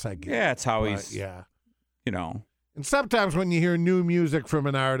I guess I get it. Yeah, it's how But, he's, yeah. you know. And sometimes when you hear new music from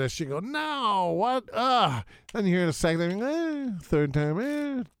an artist, you go, no, what? Then you hear it a second, third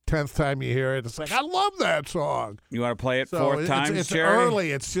time, 10th time you hear it, it's like, I love that song. You want to play it So fourth time, it's Jerry?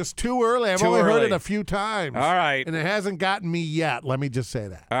 early. It's just too early. I've Too only heard early. it a few times. All right. And it hasn't gotten me yet. Let me just say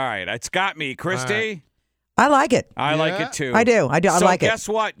that. All right, it's got me. Christy? All right. I like it. I like it, too. I do. I So like it. guess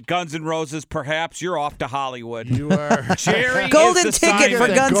what, Guns N' Roses, perhaps you're off to Hollywood. You are. Jerry Golden is the ticket for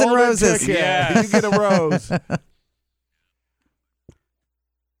Simon. Guns N' Golden Roses. ticket. Yes. You get a rose.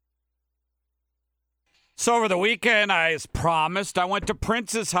 So over the weekend, as promised, I went to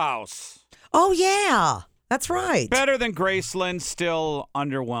Prince's house. Oh, yeah. That's right. Better than Graceland, still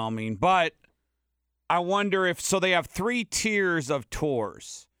underwhelming. But I wonder if, so they have 3 tiers of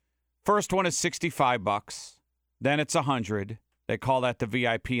tours. First one is $65. Then it's $100. They call that the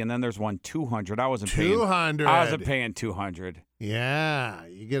VIP. And then there's one $200. I wasn't paying $200. I wasn't paying $200. Yeah.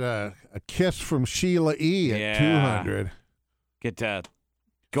 You get a kiss from Sheila E. Yeah. at $200. Get to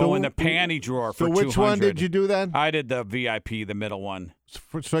go So in the panty drawer for So $200. which one did you do then? I did the VIP, the middle one.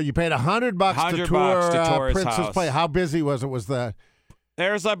 So you paid $100 $100 to tour, to tour his Prince's house. Play. How busy was it? Was the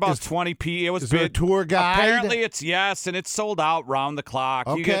There's about 20 people. It was is there a big. tour guide? Apparently it's yes, and it's sold out round the clock.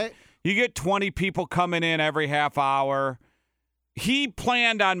 Okay. You get 20 people coming in every half hour. He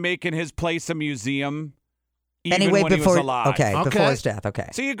planned on making his place a museum even Anyway, when he before was alive. before his death. Okay.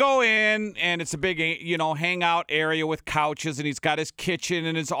 So you go in, and it's a big, hangout area with couches, and he's got his kitchen,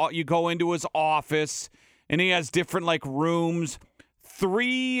 and you go into his office, and he has different, rooms,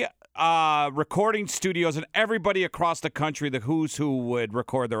 3 recording studios, and everybody across the country, the who's who, would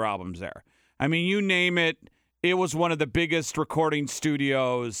record their albums there. I mean, you name it, it was one of the biggest recording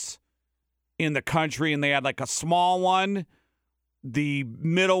studios in the country, and they had, a small one, the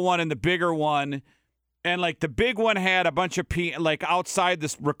middle one, and the bigger one. And the big one had a bunch of outside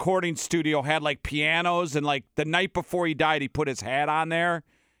this recording studio had pianos, and the night before he died, he put his hat on there,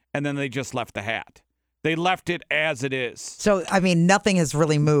 and then they just left the hat. They left it as it is. So I mean, nothing has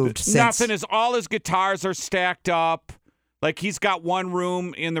really moved since. Nothing is. All his guitars are stacked up. He's got one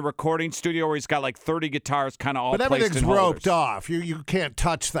room in the recording studio where he's got 30 guitars, kind of all But placed everything's in holders. roped off. You can't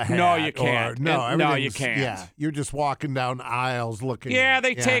touch the hat. No, you can't. No, No, you everything's- can't. Yeah, you're just walking down aisles looking. Yeah,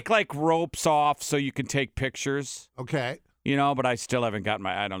 they take ropes off so you can take pictures. Okay. But I still haven't got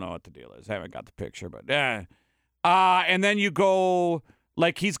I don't know what the deal is. I haven't got the picture, but and then you go,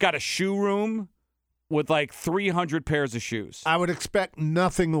 he's got a shoe room with 300 pairs of shoes. I would expect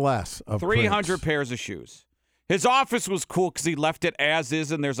nothing less of 300 Prince. pairs of shoes. His office was cool because he left it as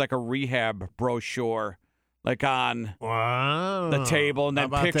is, and there's a rehab brochure on the table, and How then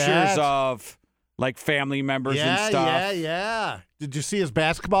about pictures that? of like family members and stuff. Yeah. Did you see his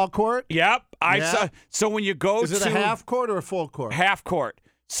basketball court? Yep. I Yeah. saw. So when you go Is it to a half court or a full court? half court.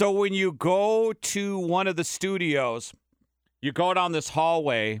 So when you go to one of the studios, You go down this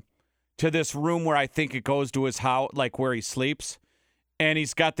hallway to this room where I think it goes to his house, like where he sleeps. And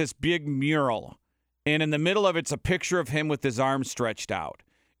he's got this big mural. And in the middle of it's a picture of him with his arms stretched out.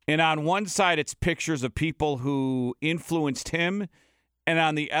 And on one side, it's pictures of people who influenced him. And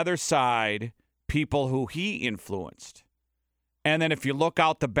on the other side, people who he influenced. And then if you look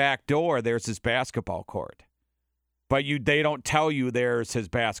out the back door, there's his basketball court. But they don't tell you there's his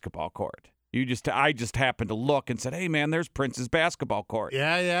basketball court. I just happened to look and said, hey, man, there's Prince's basketball court.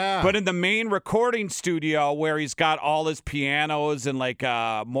 Yeah. But in the main recording studio where he's got all his pianos and like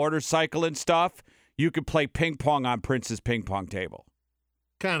a motorcycle and stuff, you could play ping pong on Prince's ping pong table.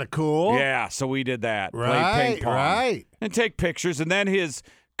 Kind of cool. Yeah, so we did that. Play Right, ping pong. right. And take pictures. And then his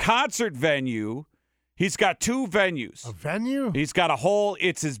concert venue, he's got 2 venues. A venue? He's got a whole,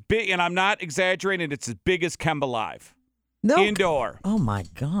 it's as big, and I'm not exaggerating, it's as big as Kemba Live. No. Indoor. Oh, my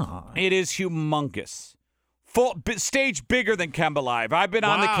God. It is humongous. Stage bigger than Kemba Live. I've been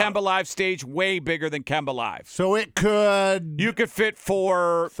on the Kemba Live stage way bigger than Kemba Live. So you could fit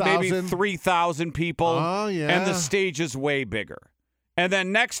for maybe 3,000 people. Oh, yeah. And the stage is way bigger. And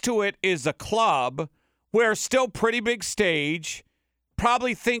then next to it is a club where still pretty big stage.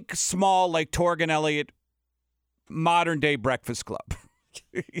 Probably think small like Torg Elliott modern day Breakfast Club.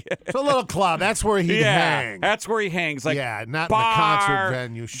 It's a little club. That's where he'd hang. That's where he hangs. Like not in the bar, concert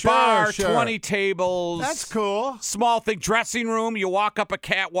venue. Sure. 20 tables. That's cool. Small thing. Dressing room. You walk up a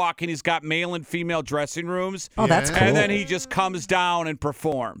catwalk and he's got male and female dressing rooms. Oh, that's cool. And then he just comes down and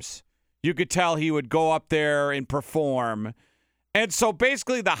performs. You could tell he would go up there and perform. And so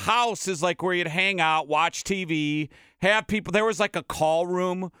basically the house is like where you'd hang out, watch TV, have people. There was like a call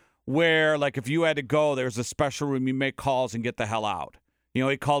room where like if you had to go, there's a special room. You make calls and get the hell out. You know,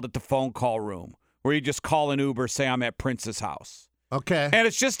 he called it the phone call room, where you just call an Uber, say I'm at Prince's house. Okay. And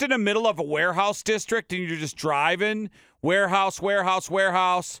it's just in the middle of a warehouse district, and you're just driving, warehouse,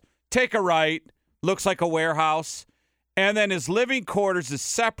 take a right, looks like a warehouse. And then his living quarters is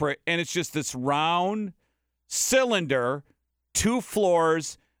separate, and it's just this round cylinder, 2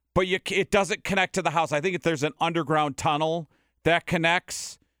 floors, but it doesn't connect to the house. I think there's an underground tunnel that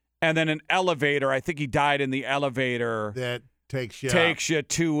connects, and then an elevator. I think he died in the elevator. That takes you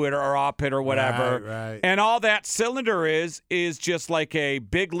to it or up it or whatever. Right. And all that cylinder is just like a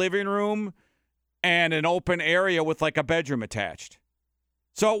big living room and an open area with like a bedroom attached.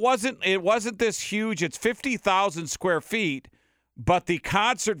 So it wasn't this huge. It's 50,000 square feet, but the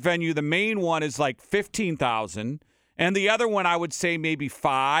concert venue, the main one, is like 15,000, and the other one I would say maybe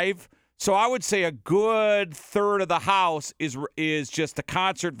 5. So I would say a good third of the house is just the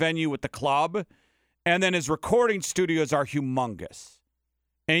concert venue with the club. And then his recording studios are humongous.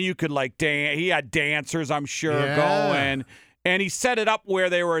 And you could like he had dancers, I'm sure, going. And he set it up where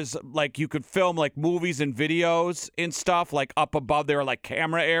there was like you could film like movies and videos and stuff like up above there, like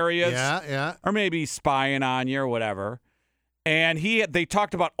camera areas. Yeah. Or maybe spying on you or whatever. And they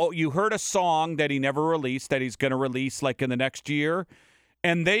talked about, you heard a song that he never released that he's going to release like in the next year.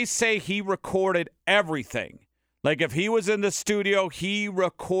 And they say he recorded everything. Like if he was in the studio, he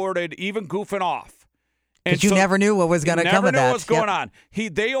recorded even goofing off. Because you never knew what was going to come of that. Never knew what was going on.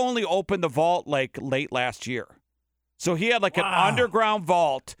 They only opened the vault like late last year. So he had like an underground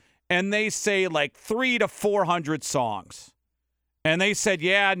vault, and they say like 300 to 400 songs. And they said,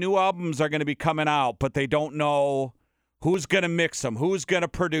 new albums are going to be coming out, but they don't know who's going to mix them, who's going to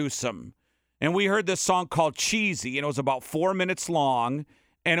produce them. And we heard this song called Cheesy, and it was about 4 minutes long,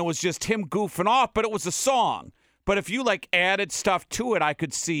 and it was just him goofing off, but it was a song. But if you like added stuff to it, I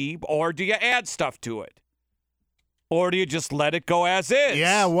could see, or do you add stuff to it? Or do you just let it go as is?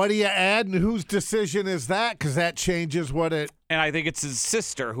 Yeah, what do you add, and whose decision is that? Because that changes what it... And I think it's his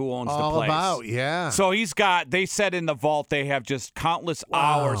sister who owns the place. All about, yeah. So they said in the vault they have just countless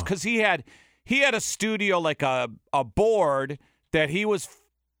hours. Because he had a studio, like a board, that he was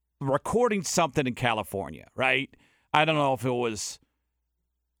recording something in California, right? I don't know if it was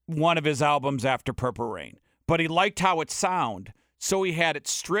one of his albums after Purple Rain. But he liked how it sounded. So he had it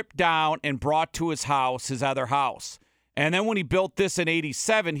stripped down and brought to his house, his other house. And then when he built this in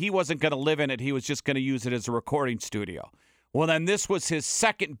 87, he wasn't going to live in it. He was just going to use it as a recording studio. Well, then this was his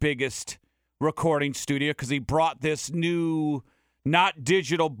second biggest recording studio because he brought this new, not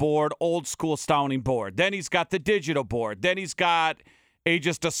digital board, old school sounding board. Then he's got the digital board. Then he's got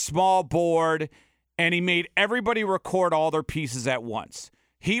just a small board, and he made everybody record all their pieces at once.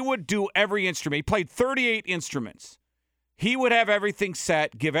 He would do every instrument. He played 38 instruments. He would have everything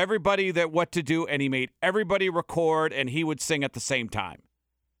set, give everybody what to do, and he made everybody record, and he would sing at the same time.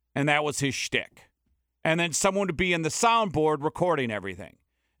 And that was his shtick. And then someone would be in the soundboard recording everything.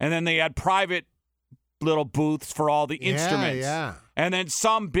 And then they had private little booths for all the instruments. Yeah. And then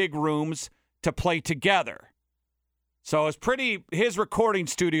some big rooms to play together. So it's pretty. His recording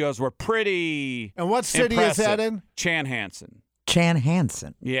studios were pretty. And what city impressive. is that in? Chanhassen.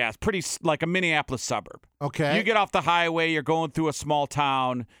 Chanhassen. Yeah, it's pretty like a Minneapolis suburb. Okay. You get off the highway, you're going through a small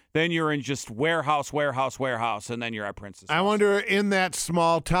town, then you're in just warehouse, and then you're at Prince's I house. wonder, in that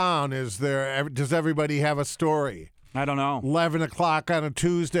small town, does everybody have a story? I don't know. 11 o'clock on a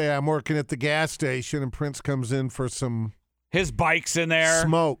Tuesday, I'm working at the gas station, and Prince comes in for some His bike's in there.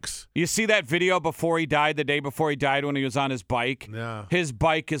 smokes. You see that video before he died, the day before he died when he was on his bike? Yeah. His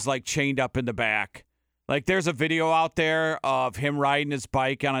bike is like chained up in the back. Like there's a video out there of him riding his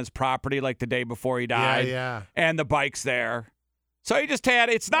bike on his property like the day before he died. Yeah. And the bike's there. So he just had,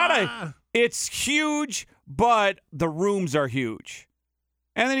 it's huge, but the rooms are huge.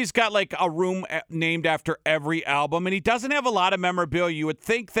 And then he's got like a room named after every album, and he doesn't have a lot of memorabilia. You would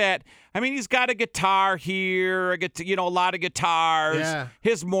think that, he's got a guitar here, a lot of guitars,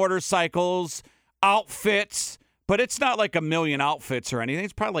 his motorcycles, outfits, but it's not like a million outfits or anything.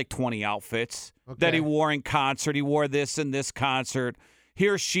 It's probably like 20 outfits that he wore in concert. He wore this in this concert.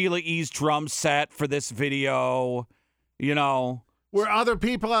 Here's Sheila E.'s drum set for this video, Were other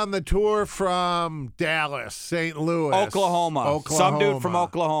people on the tour from Dallas, St. Louis, Oklahoma. Some dude from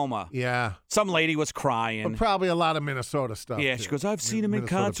Oklahoma. Yeah. Some lady was crying. But probably a lot of Minnesota stuff. Yeah, too. she goes, I've seen him in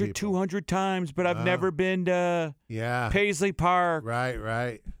Minnesota concert people. 200 times, but I've never been to Paisley Park.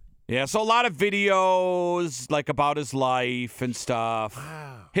 Right. Yeah, so a lot of videos like about his life and stuff.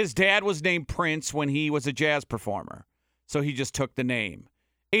 Wow. His dad was named Prince when he was a jazz performer, so he just took the name.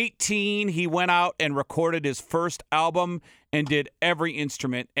 18, he went out and recorded his first album and did every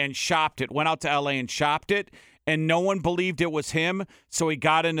instrument and shopped it. Went out to L.A. and shopped it, and no one believed it was him, so he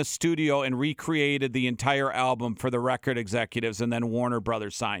got in a studio and recreated the entire album for the record executives, and then Warner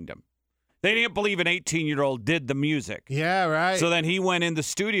Brothers signed him. They didn't believe an 18-year-old did the music. Yeah, right. So then he went in the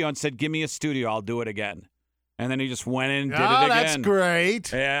studio and said, give me a studio, I'll do it again. And then he just went in and did it again. That's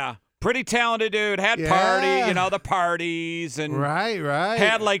great. Yeah. Pretty talented dude. Had the parties. And right.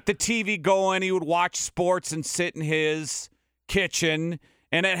 Had like the TV going. He would watch sports and sit in his kitchen.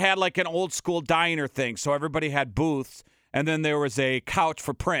 And it had like an old school diner thing. So everybody had booths. And then there was a couch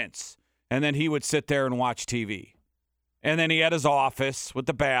for Prince. And then he would sit there and watch TV. And then he had his office with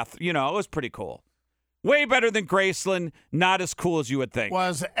the bath. It was pretty cool. Way better than Graceland. Not as cool as you would think.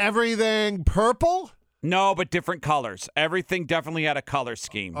 Was everything purple? No, but different colors. Everything definitely had a color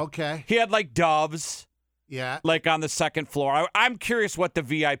scheme. Okay. He had like doves. Yeah. Like on the second floor. I'm curious what the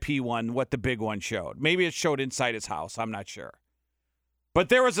VIP one, what the big one showed. Maybe it showed inside his house. I'm not sure. But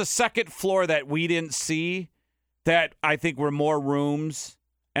there was a second floor that we didn't see that I think were more rooms.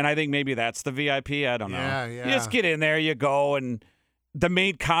 And I think maybe that's the VIP. I don't know. Yeah. You just get in there, you go, and the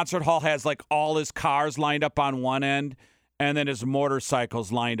main concert hall has like all his cars lined up on one end and then his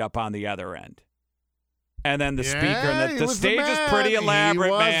motorcycles lined up on the other end. And then the speaker and the stage is pretty elaborate,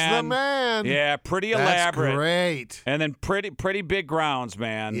 he was man. the man. Yeah, pretty That's elaborate. Great. And then pretty big grounds,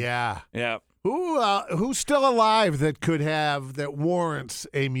 man. Yeah. Yeah. Who's still alive that warrants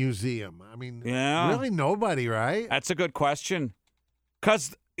a museum? Really nobody, right? That's a good question.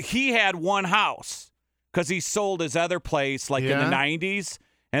 Because he had one house. Because he sold his other place in the 90s,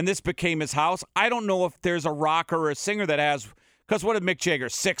 and this became his house. I don't know if there's a rocker or a singer that has. Because what did Mick Jagger?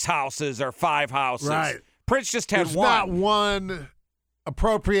 6 houses or 5 houses? Right. Prince just had There's one. not one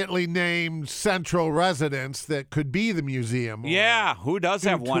appropriately named central residence that could be the museum. Yeah, who does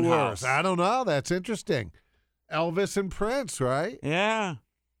have one house? I don't know. That's interesting. Elvis and Prince, right? Yeah.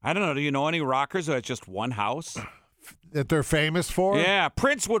 I don't know. Do you know any rockers who has just one house? That they're famous for? Yeah.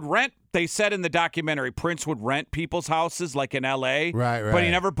 Prince would rent, they said in the documentary, Prince would rent people's houses like in L.A. Right. But he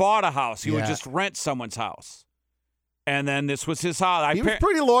never bought a house. He would just rent someone's house. And then this was his house. He was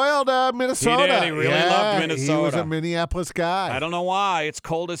pretty loyal to Minnesota. He did. He really loved Minnesota. He was a Minneapolis guy. I don't know why. It's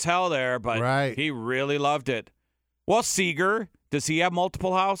cold as hell there, but he really loved it. Well, Seeger, does he have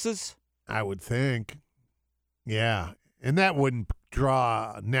multiple houses? I would think. Yeah. And that wouldn't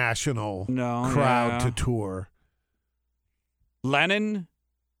draw a national crowd to tour. Lennon?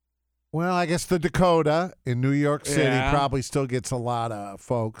 Well, I guess the Dakota in New York City probably still gets a lot of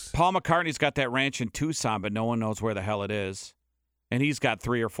folks. Paul McCartney's got that ranch in Tucson, but no one knows where the hell it is. And he's got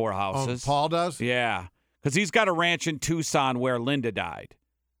 3 or 4 houses. Oh, Paul does? Yeah. Because he's got a ranch in Tucson where Linda died.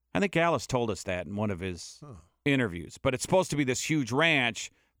 I think Alice told us that in one of his interviews. But it's supposed to be this huge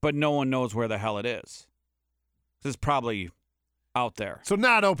ranch, but no one knows where the hell it is. This is probably out there. So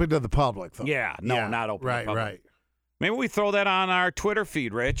not open to the public, though. Yeah. No, not open to the public. Right. Maybe we throw that on our Twitter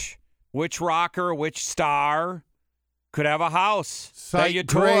feed, Rich. Which rocker, which star could have a house that you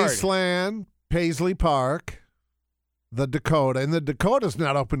toured? Graceland, Paisley Park, the Dakota, and the Dakota's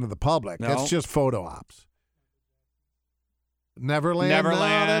not open to the public. No. That's just photo ops. Neverland? No,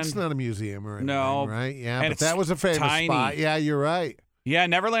 that's not a museum or anything, No. right? Yeah, And but it's that was a famous tiny. spot. Yeah, you're right. Yeah,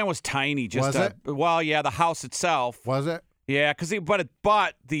 Neverland was tiny. Was it? Well, yeah, the house itself. Was it? Yeah, but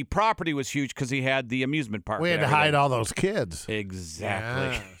the property was huge because he had the amusement park. We had and to hide everything. all those kids.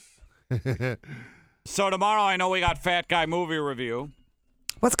 Exactly. Yes. So tomorrow, I know we got Fat Guy movie review.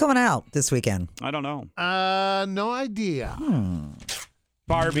 What's coming out this weekend? I don't know. No idea.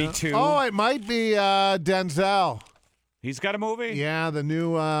 Barbie 2. Oh, it might be Denzel. He's got a movie? Yeah, the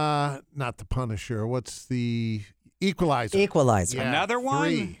new, not The Punisher. What's the Equalizer? Equalizer. Yeah, Another one?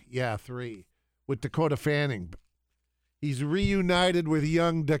 3. Yeah, 3. With Dakota Fanning. He's reunited with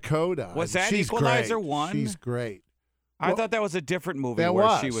young Dakota. Was that She's Equalizer great. 1? She's great. I thought that was a different movie There where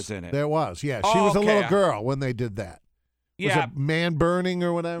was. she was in it. There was, yeah. She Oh, was a okay. little girl when they did that. Yeah. Was it Man Burning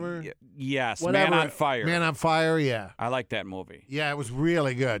or whatever? Yes, Whatever. Man on Fire. Man on Fire, yeah. I like that movie. Yeah, it was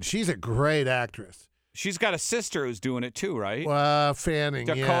really good. She's a great actress. She's got a sister who's doing it too, right? Fanning,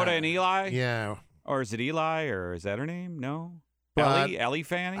 Dakota yeah. and Eli? Yeah. Or is it Eli, or is that her name? No. But Ellie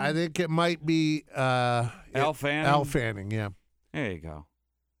Fanning? I think it might be Elle Fanning? Elle Fanning, yeah. There you go.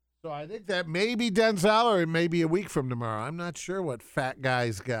 So I think that may be Denzel or it may be a week from tomorrow. I'm not sure what Fat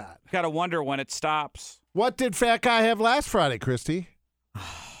Guy's got. Got to wonder when it stops. What did Fat Guy have last Friday, Christy?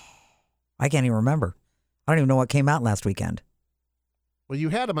 I can't even remember. I don't even know what came out last weekend. Well, you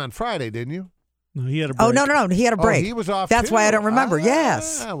had him on Friday, didn't you? No, he had a break. Oh, no. He had a break. Oh, he was off That's too. why I don't remember.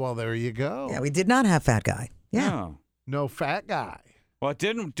 Yes. Well, there you go. Yeah, we did not have Fat Guy. Yeah. Oh. No Fat Guy. Well, it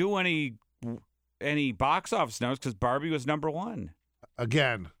didn't do any box office numbers because Barbie was number 1.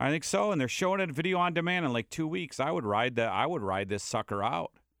 Again. I think so, and they're showing it video on demand in like 2 weeks. I would ride this sucker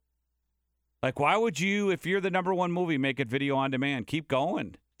out. Like, why would you, if you're the number 1 movie, make it video on demand? Keep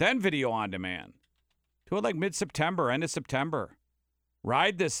going. Then video on demand. Do it like mid-September, end of September.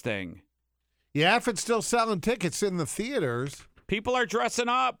 Ride this thing. Yeah, if it's still selling tickets in the theaters. People are dressing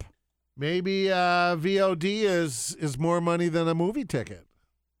up. Maybe VOD is more money than a movie ticket.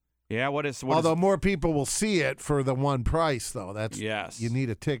 Yeah, Although more people will see it for the one price, though. That's yes. You need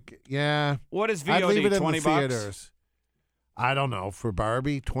a ticket. Yeah. What is VOD? I'd leave it in 20 the bucks? theaters. I don't know. For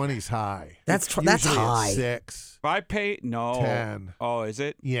Barbie, 20's high. That's Usually it's high. 6. If I pay 10. Oh, is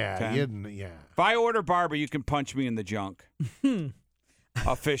it? Yeah, 10? yeah. If I order Barbie, you can punch me in the junk.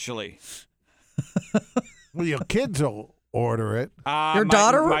 Officially. Well, your kids will order it. Your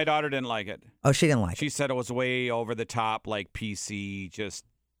daughter? My daughter didn't like it. Oh, she didn't like She said it was way over the top, like PC, just,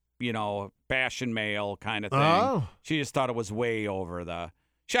 fashion mail kind of thing. Oh. She just thought it was way over the.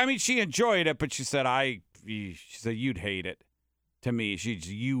 She enjoyed it, but she said you'd hate it. To me,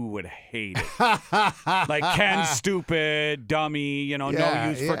 you would hate it. Like Ken's stupid, dummy, no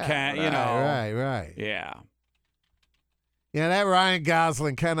use for Ken, Right. Yeah. Yeah, that Ryan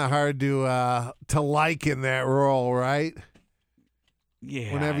Gosling kind of hard to like in that role, right?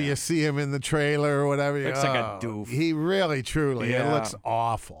 Yeah. Whenever you see him in the trailer or whatever, Looks like a doof. He really, truly, it Yeah. looks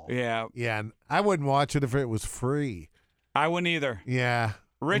awful. Yeah. Yeah, and I wouldn't watch it if it was free. I wouldn't either. Yeah.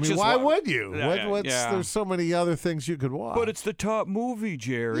 Rich is why what- would you? Yeah. There's so many other things you could watch. But it's the top movie,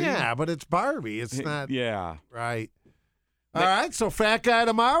 Jerry. Yeah, but it's Barbie. It's not Yeah. right. All right, so Fat Guy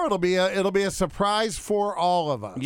tomorrow. It'll be a surprise for all of us.